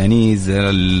الفونسو يانيز،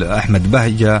 احمد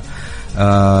بهجة،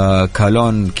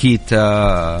 كالون كيتا،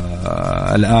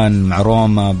 الان مع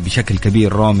روما بشكل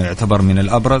كبير، روما يعتبر من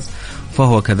الابرز،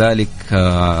 فهو كذلك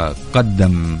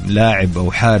قدم لاعب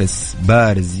او حارس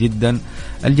بارز جدا.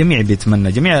 الجميع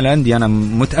بيتمنى، جميع الأندية أنا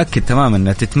متأكد تماما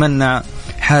أنها تتمنى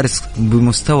حارس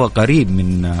بمستوى قريب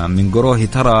من قروهي.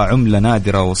 ترى عملة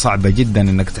نادرة وصعبة جدا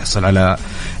أنك تحصل على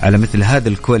مثل هذا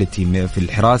الكواليتي في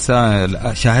الحراسة.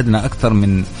 شاهدنا أكثر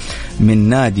من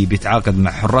نادي بيتعاقد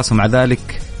مع حراس ومع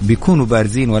ذلك بيكونوا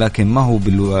بارزين، ولكن ما هو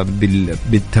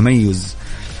بالتميز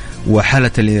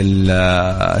وحالة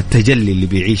التجلي اللي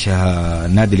بيعيشها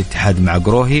نادي الاتحاد مع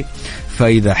قروهي.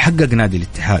 فإذا حقق نادي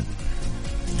الاتحاد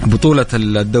بطولة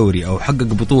الدوري أو حقق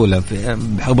بطولة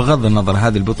بغض النظر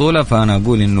هذه البطولة، فأنا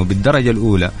أقول إنه بالدرجة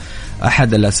الأولى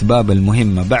أحد الأسباب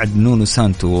المهمة بعد نونو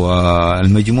سانتو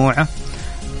والمجموعة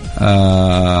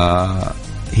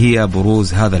هي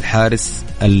بروز هذا الحارس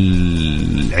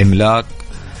العملاق،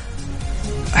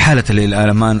 حالة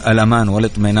الأمان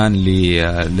والاطمئنان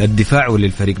للدفاع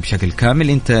وللفريق بشكل كامل.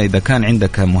 أنت إذا كان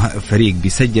عندك فريق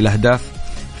بيسجل أهداف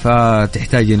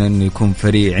فتحتاج أن يكون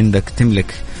فريق عندك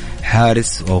تملك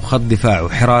حارس أو خط دفاع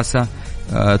وحراسة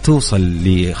توصل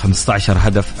ل 15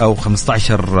 هدف أو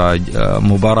 15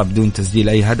 مباراة بدون تسجيل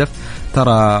أي هدف.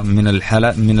 ترى من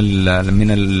الحالات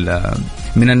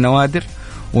من النوادر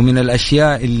ومن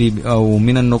الأشياء اللي أو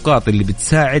من النقاط اللي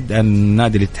بتساعد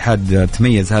النادي الاتحاد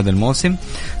تميز هذا الموسم.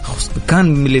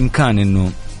 كان من الإمكان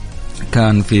إنه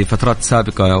كان في فترات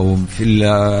سابقة أو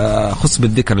في خص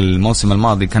بالذكر الموسم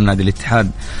الماضي كان نادي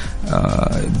الاتحاد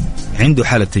عنده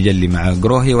حالة تجلي مع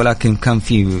قروهي، ولكن كان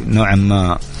في نوعا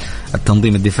ما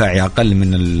التنظيم الدفاعي أقل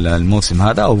من الموسم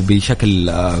هذا، أو بشكل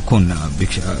أكون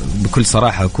بكل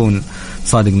صراحة أكون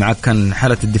صادق معك كان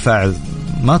حالة الدفاع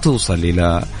ما توصل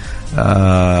إلى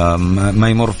ما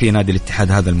يمر فيه نادي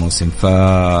الاتحاد هذا الموسم.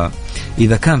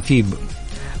 فإذا كان في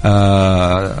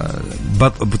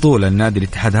بطولة النادي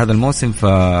الاتحاد هذا الموسم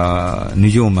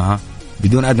فنجومها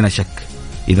بدون أدنى شك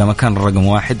إذا ما كان الرقم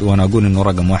واحد، وأنا أقول إنه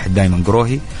رقم واحد دائما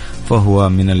قروهي، فهو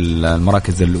من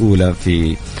المراكز الأولى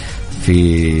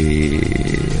في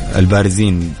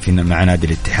البارزين مع نادي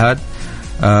الاتحاد.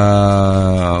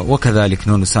 وكذلك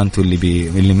نونو سانتو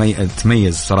اللي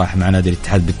تميز صراحة مع نادي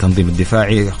الاتحاد بالتنظيم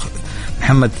الدفاعي.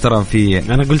 محمد ترى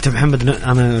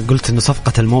أنا قلت إنه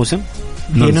صفقة الموسم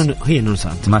هي نونو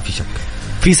سانتو، ما في شك.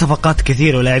 في صفقات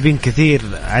كثير ولاعبين كثير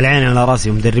على عيني على راسي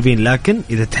ومدربين، لكن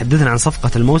إذا تحدثنا عن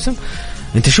صفقة الموسم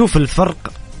أنت شوف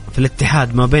الفرق في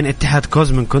الاتحاد ما بين اتحاد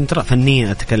كوزمن كونترا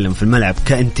فنيا، أتكلم في الملعب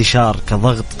كانتشار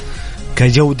كضغط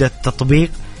كجودة تطبيق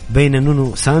بين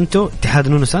اتحاد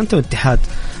نونو سانتو واتحاد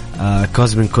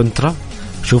كوزمن كونترا.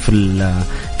 شوف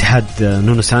الاتحاد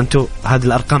نونو سانتو هذه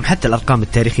الأرقام، حتى الأرقام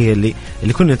التاريخية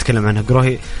اللي كنا نتكلم عنها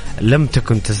قروهي لم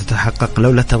تكن تتحقق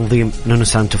لولا تنظيم نونو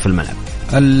سانتو في الملعب.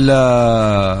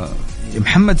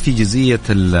 محمد في جزئية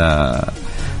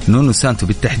نونو سانتو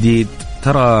بالتحديد،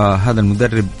 ترى هذا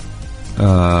المدرب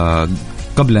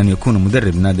قبل أن يكون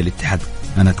مدرب نادي الاتحاد،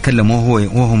 أنا أتكلم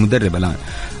وهو مدرب الآن،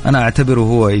 أنا أعتبره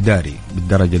هو إداري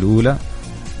بالدرجة الأولى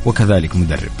وكذلك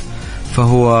مدرب.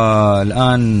 فهو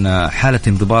الآن حالة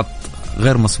انضباط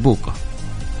غير مسبوقة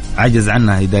عجز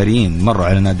عنها إداريين مروا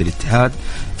على نادي الاتحاد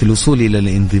في الوصول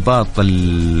إلى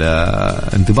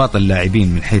انضباط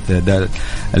اللاعبين من حيث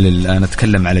أنا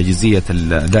أتكلم على جزئية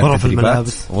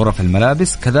غرف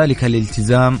الملابس، كذلك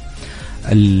الالتزام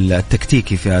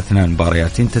التكتيكي في أثناء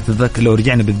المباريات. أنت تتذكر لو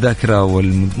رجعنا بالذاكرة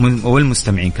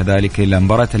والمستمعين كذلك إلى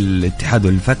مباراة الاتحاد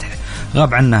والفتح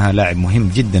غاب عنها لاعب مهم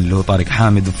جدا اللي هو طارق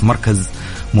حامد، وفي مركز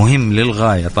مهم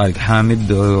للغاية طارق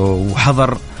حامد،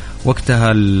 وحضر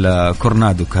وقتها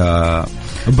الكورنادو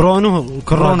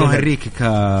برونو هنريكي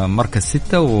كمركز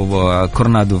 6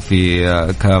 وكورنادو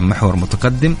كمحور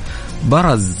متقدم.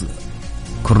 برز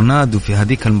كورنادو في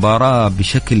هذيك المباراة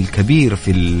بشكل كبير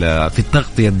في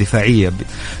التغطية الدفاعية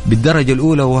بالدرجة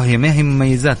الأولى، وهي ما هي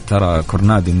مميزات ترى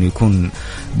كورنادو إنه يكون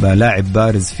لاعب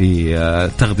بارز في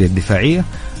التغطية الدفاعية،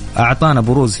 أعطانا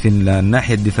بروز في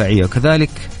الناحية الدفاعية وكذلك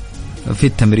في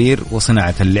التمرير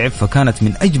وصناعة اللعب. فكانت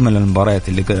من أجمل المباريات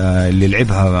اللي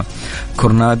لعبها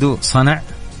كورنادو، صنع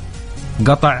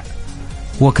قطع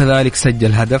وكذلك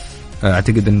سجل هدف،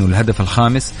 أعتقد أنه الهدف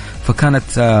الخامس.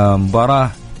 فكانت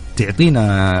مباراة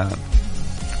تعطينا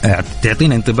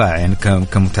انطباع يعني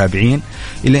كمتابعين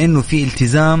إلى أنه في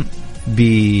التزام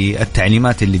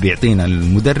بالتعليمات اللي بيعطينا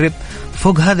المدرب،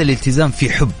 فوق هذا الالتزام في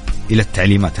حب إلى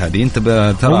التعليمات هذه. أنت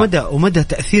ترى ومدى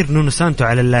تأثير نونو سانتو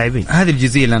على اللاعبين، هذه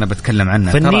الجزئية اللي أنا بتكلم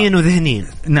عنها فنيا وذهنيا.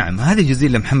 نعم، هذه الجزئية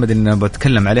اللي محمد اللي أنا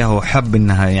بتكلم عليها، وحب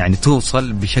إنها يعني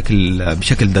توصل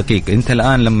بشكل دقيق. أنت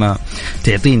الآن لما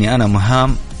تعطيني أنا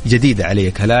مهام جديدة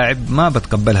علي كلاعب ما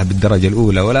بتقبلها بالدرجة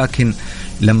الأولى، ولكن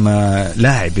لما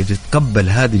لاعب يتقبل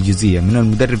هذه الجزئية من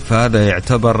المدرب فهذا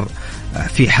يعتبر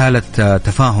في حالة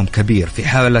تفاهم كبير، في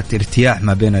حالة ارتياح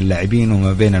ما بين اللاعبين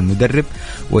وما بين المدرب.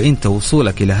 وإنت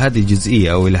وصولك إلى هذه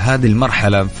الجزئية أو إلى هذه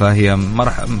المرحلة فهي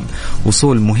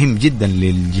وصول مهم جدا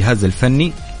للجهاز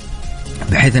الفني،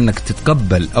 بحيث أنك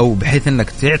تتقبل أو بحيث أنك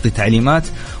تعطي تعليمات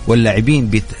واللاعبين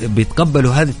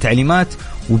بيتقبلوا هذه التعليمات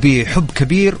وبحب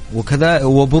كبير وكذا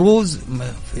وبروز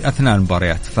أثناء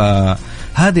المباريات.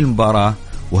 فهذه المباراة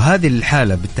وهذه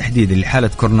الحالة بالتحديد اللي حالة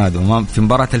كورنادو في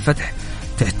مباراة الفتح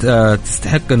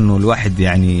تستحق أنه الواحد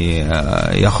يعني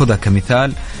يأخذها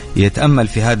كمثال يتأمل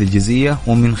في هذه الجزئية،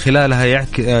 ومن خلالها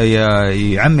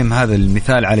يعمم هذا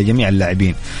المثال على جميع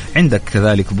اللاعبين. عندك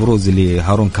كذلك بروز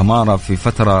لهارون كمارا، في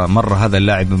فترة مر هذا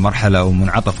اللاعب بمرحلة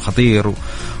ومنعطف خطير،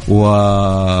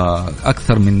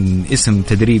 وأكثر من اسم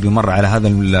تدريبي مر على هذا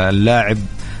اللاعب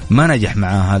ما نجح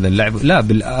مع هذا اللاعب.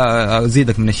 لا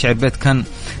أزيدك من الشعر بيت،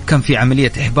 كان في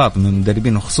عملية إحباط من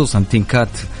المدربين، وخصوصا تينكات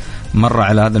مر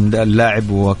على هذا اللاعب،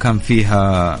 وكان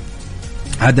فيها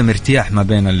عدم ارتياح ما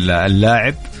بين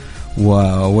اللاعب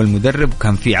والمدرب،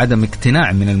 كان في عدم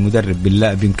اقتناع من المدرب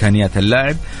بإمكانيات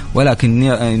اللاعب. ولكن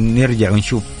نرجع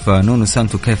ونشوف نونو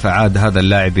سانتو كيف عاد هذا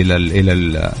اللاعب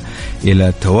إلى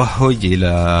التوهج،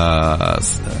 إلى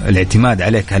الاعتماد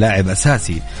عليه كلاعب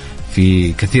أساسي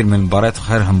في كثير من المباريات،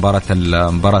 وخيرها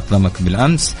مباراة ضمك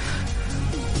بالأمس.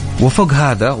 وفوق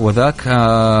هذا وذاك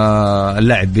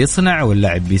اللاعب بيصنع،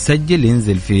 واللاعب بيسجل،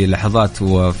 ينزل في لحظات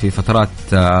وفي فترات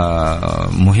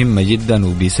مهمة جدا،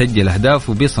 وبيسجل أهداف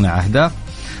وبيصنع أهداف.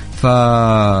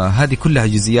 فهذه كلها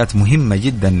جزئيات مهمة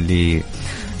جدا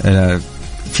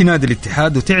في نادي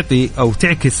الاتحاد، وتعطي أو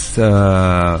تعكس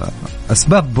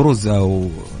أسباب بروز أو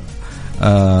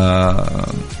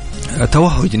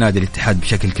توهج نادي الاتحاد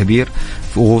بشكل كبير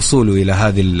ووصوله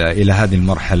إلى هذه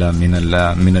المرحلة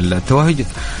من التوهج.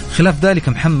 خلاف ذلك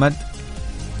محمد،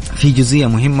 في جزئية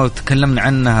مهمة وتكلمنا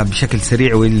عنها بشكل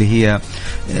سريع، واللي هي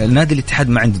نادي الاتحاد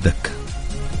ما عنده دك،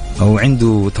 أو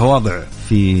عنده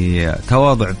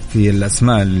تواضع في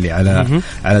الأسماء اللي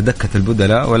على دكة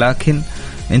البدلاء. ولكن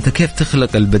أنت كيف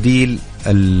تخلق البديل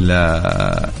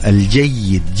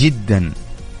الجيد جدا،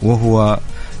 وهو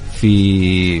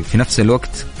في نفس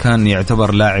الوقت كان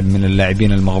يعتبر لاعب من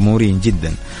اللاعبين المغمورين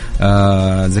جدا.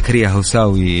 زكريا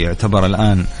هوساوي يعتبر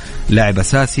الآن لاعب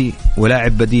أساسي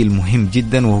ولاعب بديل مهم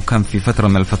جدا، وهو كان في فترة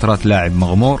من الفترات لاعب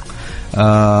مغمور.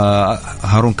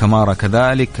 هارون كمارا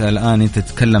كذلك. الآن أنت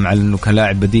تتكلم على أنه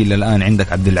كلاعب بديل، الآن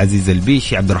عندك عبد العزيز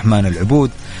البيشي، عبد الرحمن العبود.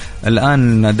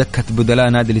 الآن دكة بدلاء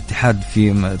نادي الاتحاد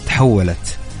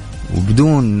تحولت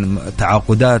وبدون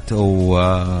تعاقدات أو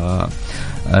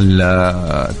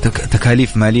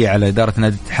تكاليف مالية على إدارة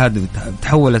نادي الاتحاد،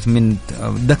 تحولت من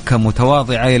دكة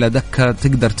متواضعة إلى دكة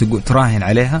تقدر تراهن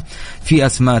عليها، في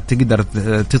أسماء تقدر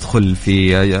تدخل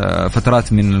في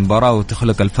فترات من المباراة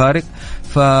وتخلق الفارق.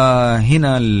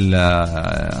 فهنا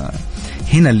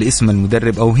الاسم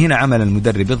المدرب، أو هنا عمل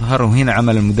المدرب يظهر، وهنا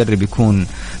عمل المدرب يكون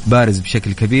بارز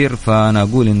بشكل كبير. فأنا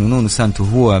أقول إنه نونو سانتو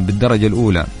هو بالدرجة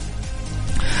الأولى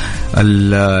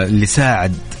اللي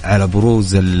ساعد على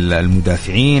بروز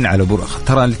المدافعين،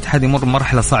 ترى الاتحاد يمر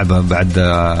مرحلة صعبة بعد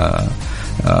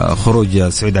خروج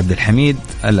سعود عبد الحميد.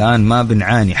 الآن ما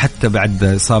بنعاني حتى بعد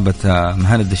إصابة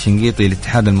مهند الشنقيطي.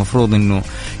 الاتحاد المفروض إنه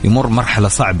يمر مرحلة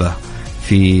صعبة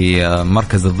في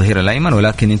مركز الظهير الأيمن،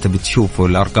 ولكن أنت بتشوف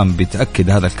والأرقام بتأكد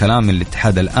هذا الكلام.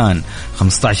 الاتحاد الآن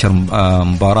 15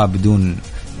 مباراة بدون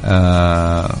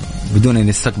أن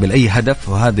يستقبل أي هدف،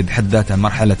 وهذا بحد ذاتها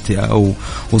مرحلة أو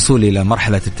وصول إلى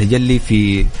مرحلة التجلي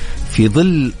في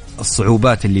ظل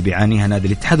الصعوبات اللي بيعانيها نادي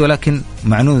الاتحاد. ولكن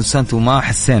مع نونو سانتو ما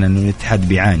حسينا أنه الاتحاد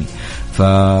بيعاني.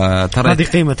 فترى هذه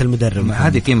قيمة المدرب،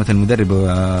 هذه قيمة المدرب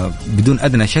بدون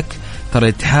أدنى شك. ترى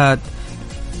الاتحاد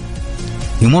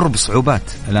يمر بصعوبات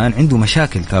الآن، عنده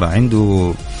مشاكل، ترى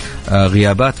عنده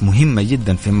غيابات مهمة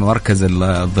جدا في مركز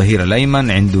الظهير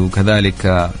الأيمن، عنده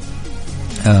كذلك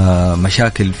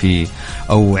مشاكل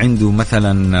أو عنده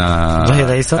مثلا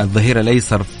الظهير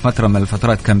الأيسر في فترة من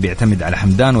الفترات كان بيعتمد على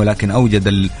حمدان، ولكن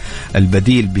أوجد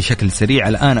البديل بشكل سريع.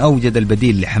 الآن أوجد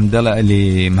البديل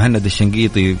لمهند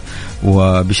الشنقيطي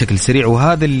وبشكل سريع،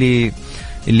 وهذا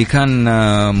اللي كان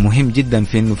مهم جدا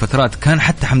في إنه فترات كان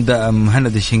حتى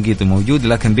مهند الشنقيطي موجود،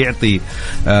 لكن بيعطي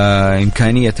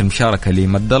إمكانية المشاركة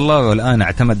لمد الله. والآن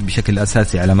اعتمد بشكل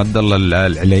أساسي على مد الله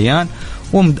العليان،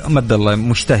 ومد الله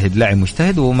مجتهد، لاعب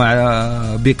مجتهد، ومع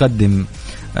بيقدم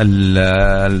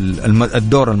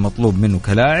الدور المطلوب منه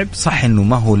كلاعب. صح انه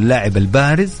ما هو اللاعب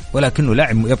البارز، ولكنه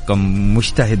لاعب يبقى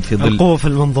مجتهد في ظل القوة في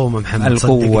المنظومة. محمد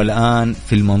القوة الآن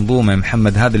في المنظومة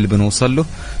محمد، هذا اللي بنوصل له.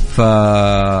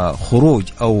 فخروج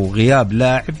أو غياب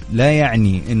لاعب لا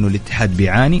يعني انه الاتحاد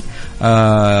بيعاني.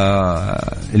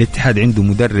 الاتحاد عنده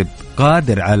مدرب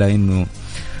قادر على انه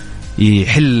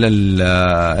يحل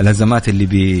الأزمات اللي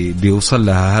بيوصل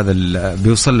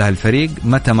لها الفريق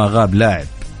متى ما غاب لاعب.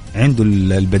 عنده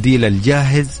البديل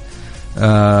الجاهز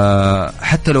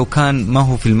حتى لو كان ما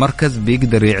هو في المركز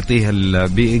بيقدر يعطيه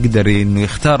بيقدر إنه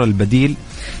يختار البديل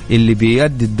اللي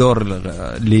بيؤدي الدور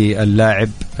للاعب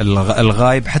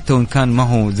الغايب، حتى وإن كان ما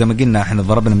هو زي ما قلنا احنا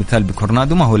ضربنا مثال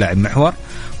بكورنادو ما هو لاعب محور،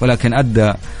 ولكن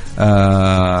أدى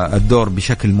الدور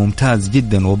بشكل ممتاز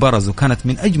جدا وبرز، وكانت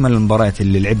من أجمل المباريات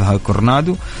اللي لعبها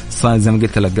كورنادو. زي ما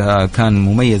قلت لك كان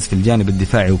مميز في الجانب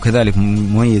الدفاعي وكذلك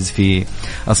مميز في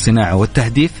الصناعة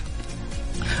والتهديف.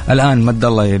 الآن مد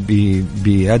الله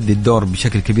بيؤدي الدور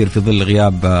بشكل كبير في ظل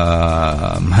غياب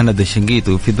مهند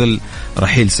الشنقيطي وفي ظل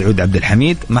رحيل سعود عبد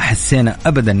الحميد. ما حسينا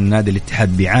أبدا نادي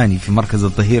الاتحاد بيعاني في مركز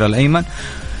الظهير الأيمن.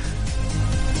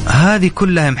 هذه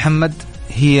كلها محمد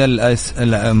هي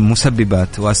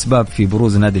المسببات وأسباب في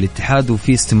بروز نادي الاتحاد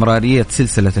وفي استمرارية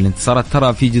سلسلة الانتصارات.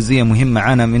 ترى في جزئية مهمة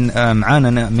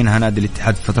معانا منها نادي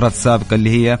الاتحاد في الفترات السابقة، اللي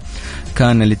هي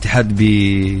كان الاتحاد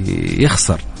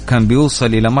بيخسر، كان بيوصل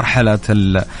إلى مرحلة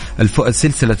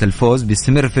سلسلة الفوز،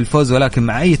 بيستمر في الفوز، ولكن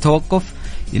مع أي توقف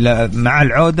مع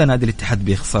العودة نادي الاتحاد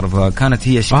بيخسر. فكانت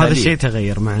هي إشكالية. وهذا الشيء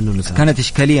تغير مع أنه كانت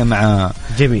إشكالية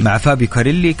مع فابي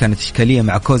كاريلي، كانت إشكالية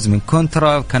مع كوزمين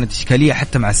كونترا، كانت إشكالية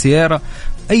حتى مع سييرا.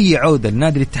 أي عودة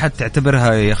لنادي الاتحاد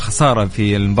تعتبرها خسارة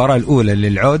في المباراة الأولى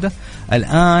للعودة.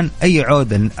 الآن أي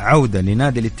عودة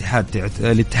لنادي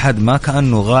الاتحاد ما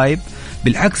كأنه غايب،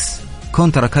 بالعكس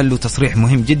كونترا كان له تصريح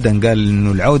مهم جدا، قال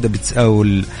إنه العودة أو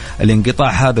الانقطاع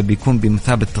هذا بيكون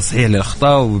بمثابة تصحيح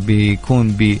للأخطاء،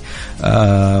 وبيكون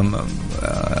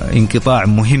بانقطاع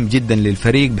مهم جدا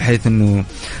للفريق، بحيث إنه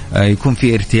يكون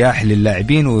في ارتياح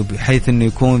للاعبين، وبحيث إنه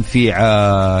يكون في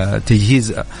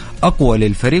تجهيز أقوى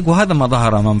للفريق. وهذا ما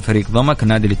ظهر أمام فريق ضمك.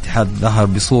 نادي الاتحاد ظهر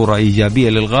بصورة إيجابية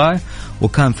للغاية،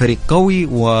 وكان فريق قوي،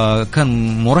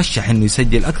 وكان مرشح إنه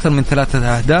يسجل أكثر من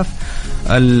 3 أهداف.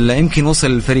 يمكن وصل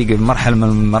الفريق بمرحلة من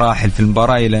المراحل في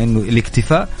المباراة إلى إنه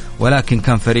الاكتفاء، ولكن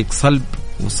كان فريق صلب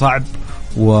وصعب،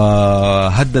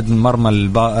 وهدد مرمى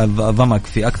الضمك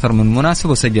في أكثر من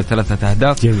مناسبة وسجل 3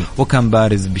 أهداف. جميل. وكان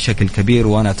بارز بشكل كبير.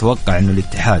 وأنا أتوقع إنه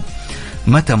الاتحاد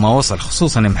متى ما وصل،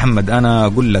 خصوصا يا محمد أنا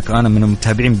أقول لك أنا من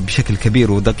المتابعين بشكل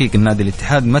كبير ودقيق النادي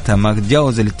الاتحاد، متى ما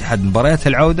تجاوز الاتحاد مباريات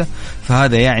العودة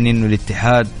فهذا يعني إنه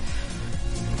الاتحاد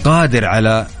قادر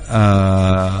على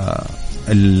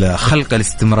خلق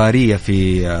الاستمرارية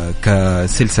في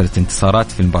كسلسلة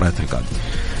انتصارات في المباريات القادمة.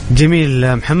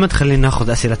 جميل محمد، خلينا ناخذ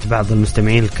أسئلة بعض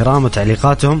المستمعين الكرام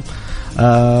وتعليقاتهم.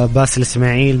 باسل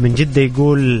إسماعيل من جدة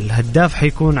يقول هداف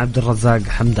حيكون عبد الرزاق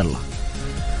حمد الله.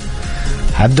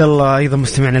 عبد الله أيضا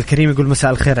مستمعنا الكريم يقول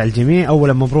مساء الخير على الجميع.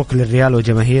 أولا مبروك للريال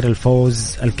وجماهير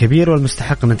الفوز الكبير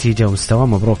والمستحق نتيجة ومستوى.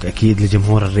 مبروك أكيد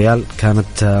لجمهور الريال،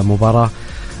 كانت مباراة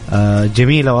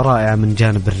جميلة ورائعة من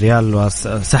جانب الريال،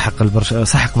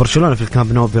 وسحق برشلونة في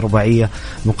الكامب نو برباعية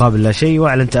مقابل لا شيء،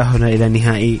 وأعلن تأهلنا إلى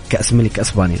نهائي كأس ملك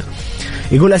أسبانيا.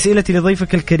 يقول أسئلتي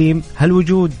لضيفك الكريم، هل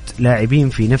وجود لاعبين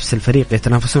في نفس الفريق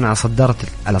يتنافسون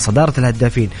على صدارة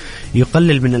الهدافين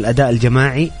يقلل من الأداء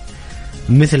الجماعي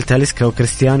مثل تاليسكا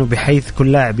وكريستيانو، بحيث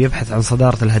كل لاعب يبحث عن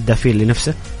صدارة الهدافين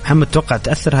لنفسه؟ محمد توقع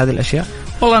تأثر هذه الأشياء؟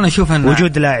 والله أنا أشوف أن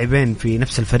وجود لاعبين في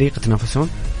نفس الفريق يتنافسون،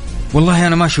 والله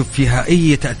أنا ما أشوف فيها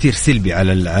أي تأثير سلبي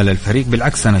على الفريق،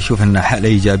 بالعكس أنا أشوف أنها حالة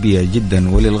إيجابية جدا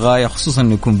وللغاية، خصوصا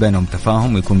أنه يكون بينهم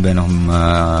تفاهم ويكون بينهم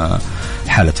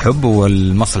حالة حب،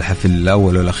 والمصلحة في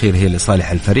الأول والأخير هي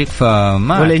لصالح الفريق.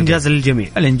 والإنجاز للجميع،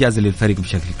 الإنجاز للفريق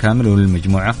بشكل كامل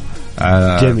وللمجموعة.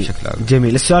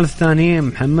 جميل. السؤال الثاني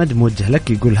محمد موجه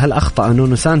لك، يقول هل أخطأ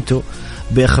نونو سانتو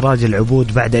بإخراج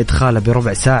العبود بعد إدخاله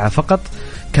بربع ساعة فقط؟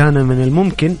 كان من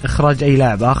الممكن إخراج أي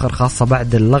لاعب آخر، خاصة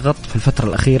بعد اللغط في الفترة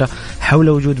الأخيرة حول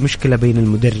وجود مشكلة بين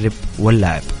المدرب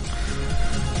واللاعب.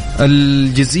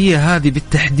 الجزئية هذه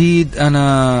بالتحديد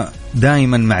أنا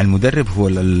دائما مع المدرب، هو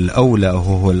الأولى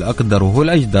وهو الأقدر وهو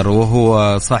الأجدر،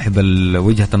 وهو صاحب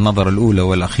وجهة النظر الأولى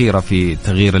والأخيرة في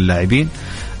تغيير اللاعبين.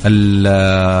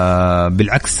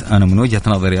 بالعكس أنا من وجهة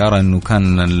نظري أرى أنه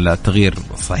كان التغيير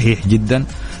صحيح جدا،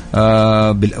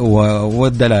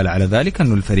 والدلالة على ذلك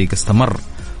أنه الفريق استمر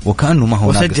وكأنه ما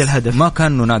هو ناقص هدف، ما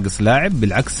كأنه ناقص لاعب،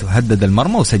 بالعكس هدد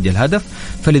المرمى وسجل هدف.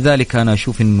 فلذلك أنا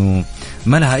أشوف أنه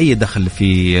ما لها أي دخل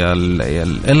في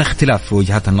الاختلاف في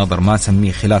وجهات النظر، ما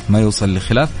سميه خلاف، ما يوصل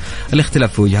لخلاف،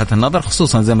 الاختلاف في وجهات النظر،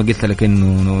 خصوصا زي ما قلت لك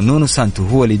أنه نونو سانتو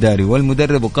هو الإداري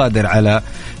والمدرب وقادر على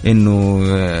أنه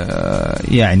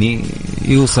يعني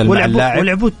يوصل مع اللاعب.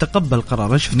 والعبود تقبل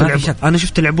قرار. أنا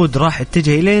شفت العبود راح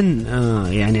اتجه إلين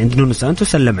يعني عند نونو سانتو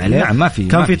سلم عليه. نعم، ما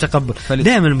في تقبل.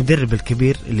 دائما المدرب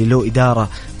الكبير اللي له إدارة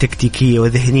تكتيكية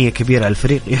وذهنية كبيرة على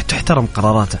الفريق تحترم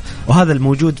قراراته، وهذا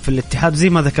الموجود في الاتحاد زي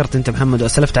ما ذكرت أنت محمد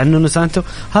وأسلفت عن نونو سانتو،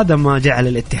 هذا ما جعل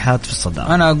الاتحاد في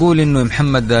الصدارة. أنا أقول إنه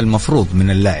محمد المفروض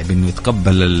من اللاعب إنه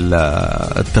يتقبل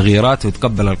التغييرات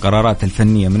ويتقبل القرارات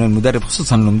الفنية من المدرب،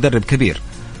 خصوصا إنه مدرب كبير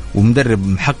ومدرب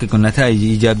محقق نتائج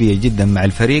إيجابية جدا مع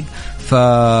الفريق.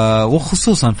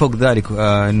 وخصوصا فوق ذلك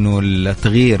أنه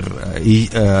التغيير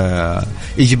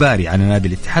إجباري على نادي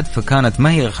الاتحاد، فكانت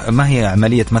ما هي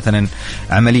عملية مثلا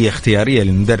عملية اختيارية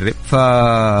للمدرب،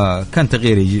 فكان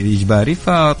تغيير إجباري.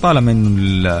 فطالما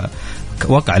أنه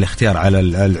وقع الاختيار على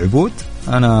العبود،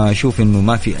 أنا أشوف أنه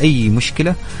ما في أي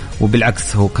مشكلة،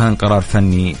 وبالعكس هو كان قرار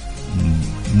فني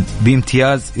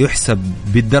بامتياز، يحسب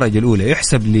بالدرجة الأولى،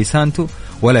 يحسب لسانتو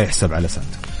ولا يحسب على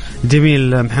سانتو.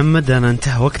 جميل محمد، أنا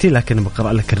انتهى وقتي، لكن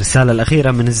بقرأ لك الرسالة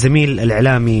الأخيرة من الزميل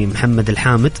الإعلامي محمد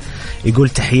الحامد. يقول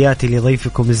تحياتي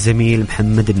لضيفكم الزميل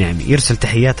محمد النعمي، يرسل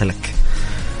تحياته لك.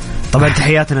 طبعا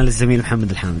تحياتنا للزميل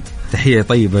محمد الحامد. تحية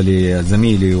طيبة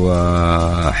لزميلي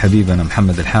وحبيبنا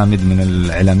محمد الحامد، من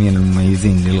الإعلاميين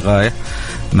المميزين للغاية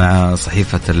مع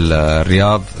صحيفة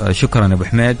الرياض. شكرا أبو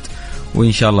حميد،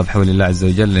 وإن شاء الله بحول الله عز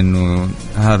وجل إنه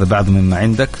هذا بعض مما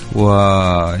عندك،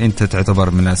 وأنت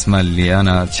تعتبر من الأسماء اللي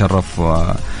أنا أتشرف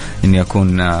وإني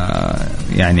أكون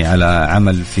يعني على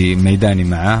عمل في ميداني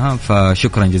معاها،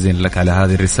 فشكرا جزيلا لك على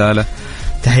هذه الرسالة.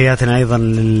 تحياتنا أيضا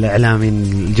للإعلامي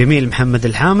الجميل محمد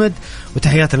الحامد،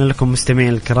 وتحياتنا لكم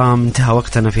مستمعين الكرام. انتهى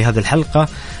وقتنا في هذه الحلقة،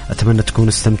 أتمنى تكونوا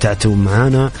استمتعتوا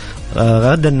معنا.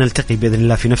 غدا نلتقي بإذن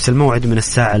الله في نفس الموعد من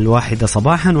الساعة 1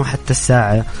 صباحا وحتى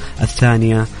الساعة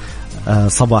 2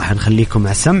 صباحا. خليكم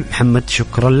مع السمع. محمد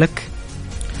شكرا لك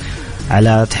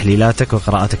على تحليلاتك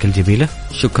وقراءاتك الجميلة.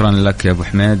 شكرا لك يا أبو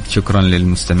حميد، شكرا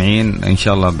للمستمعين. إن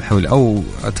شاء الله بحول أو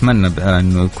أتمنى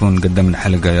أنه يكون قدمنا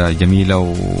حلقة جميلة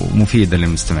ومفيدة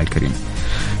للمستمع الكريم.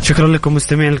 شكرا لكم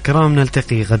مستمعين الكرام،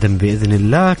 نلتقي غدا بإذن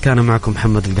الله. كان معكم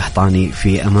محمد القحطاني،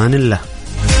 في أمان الله.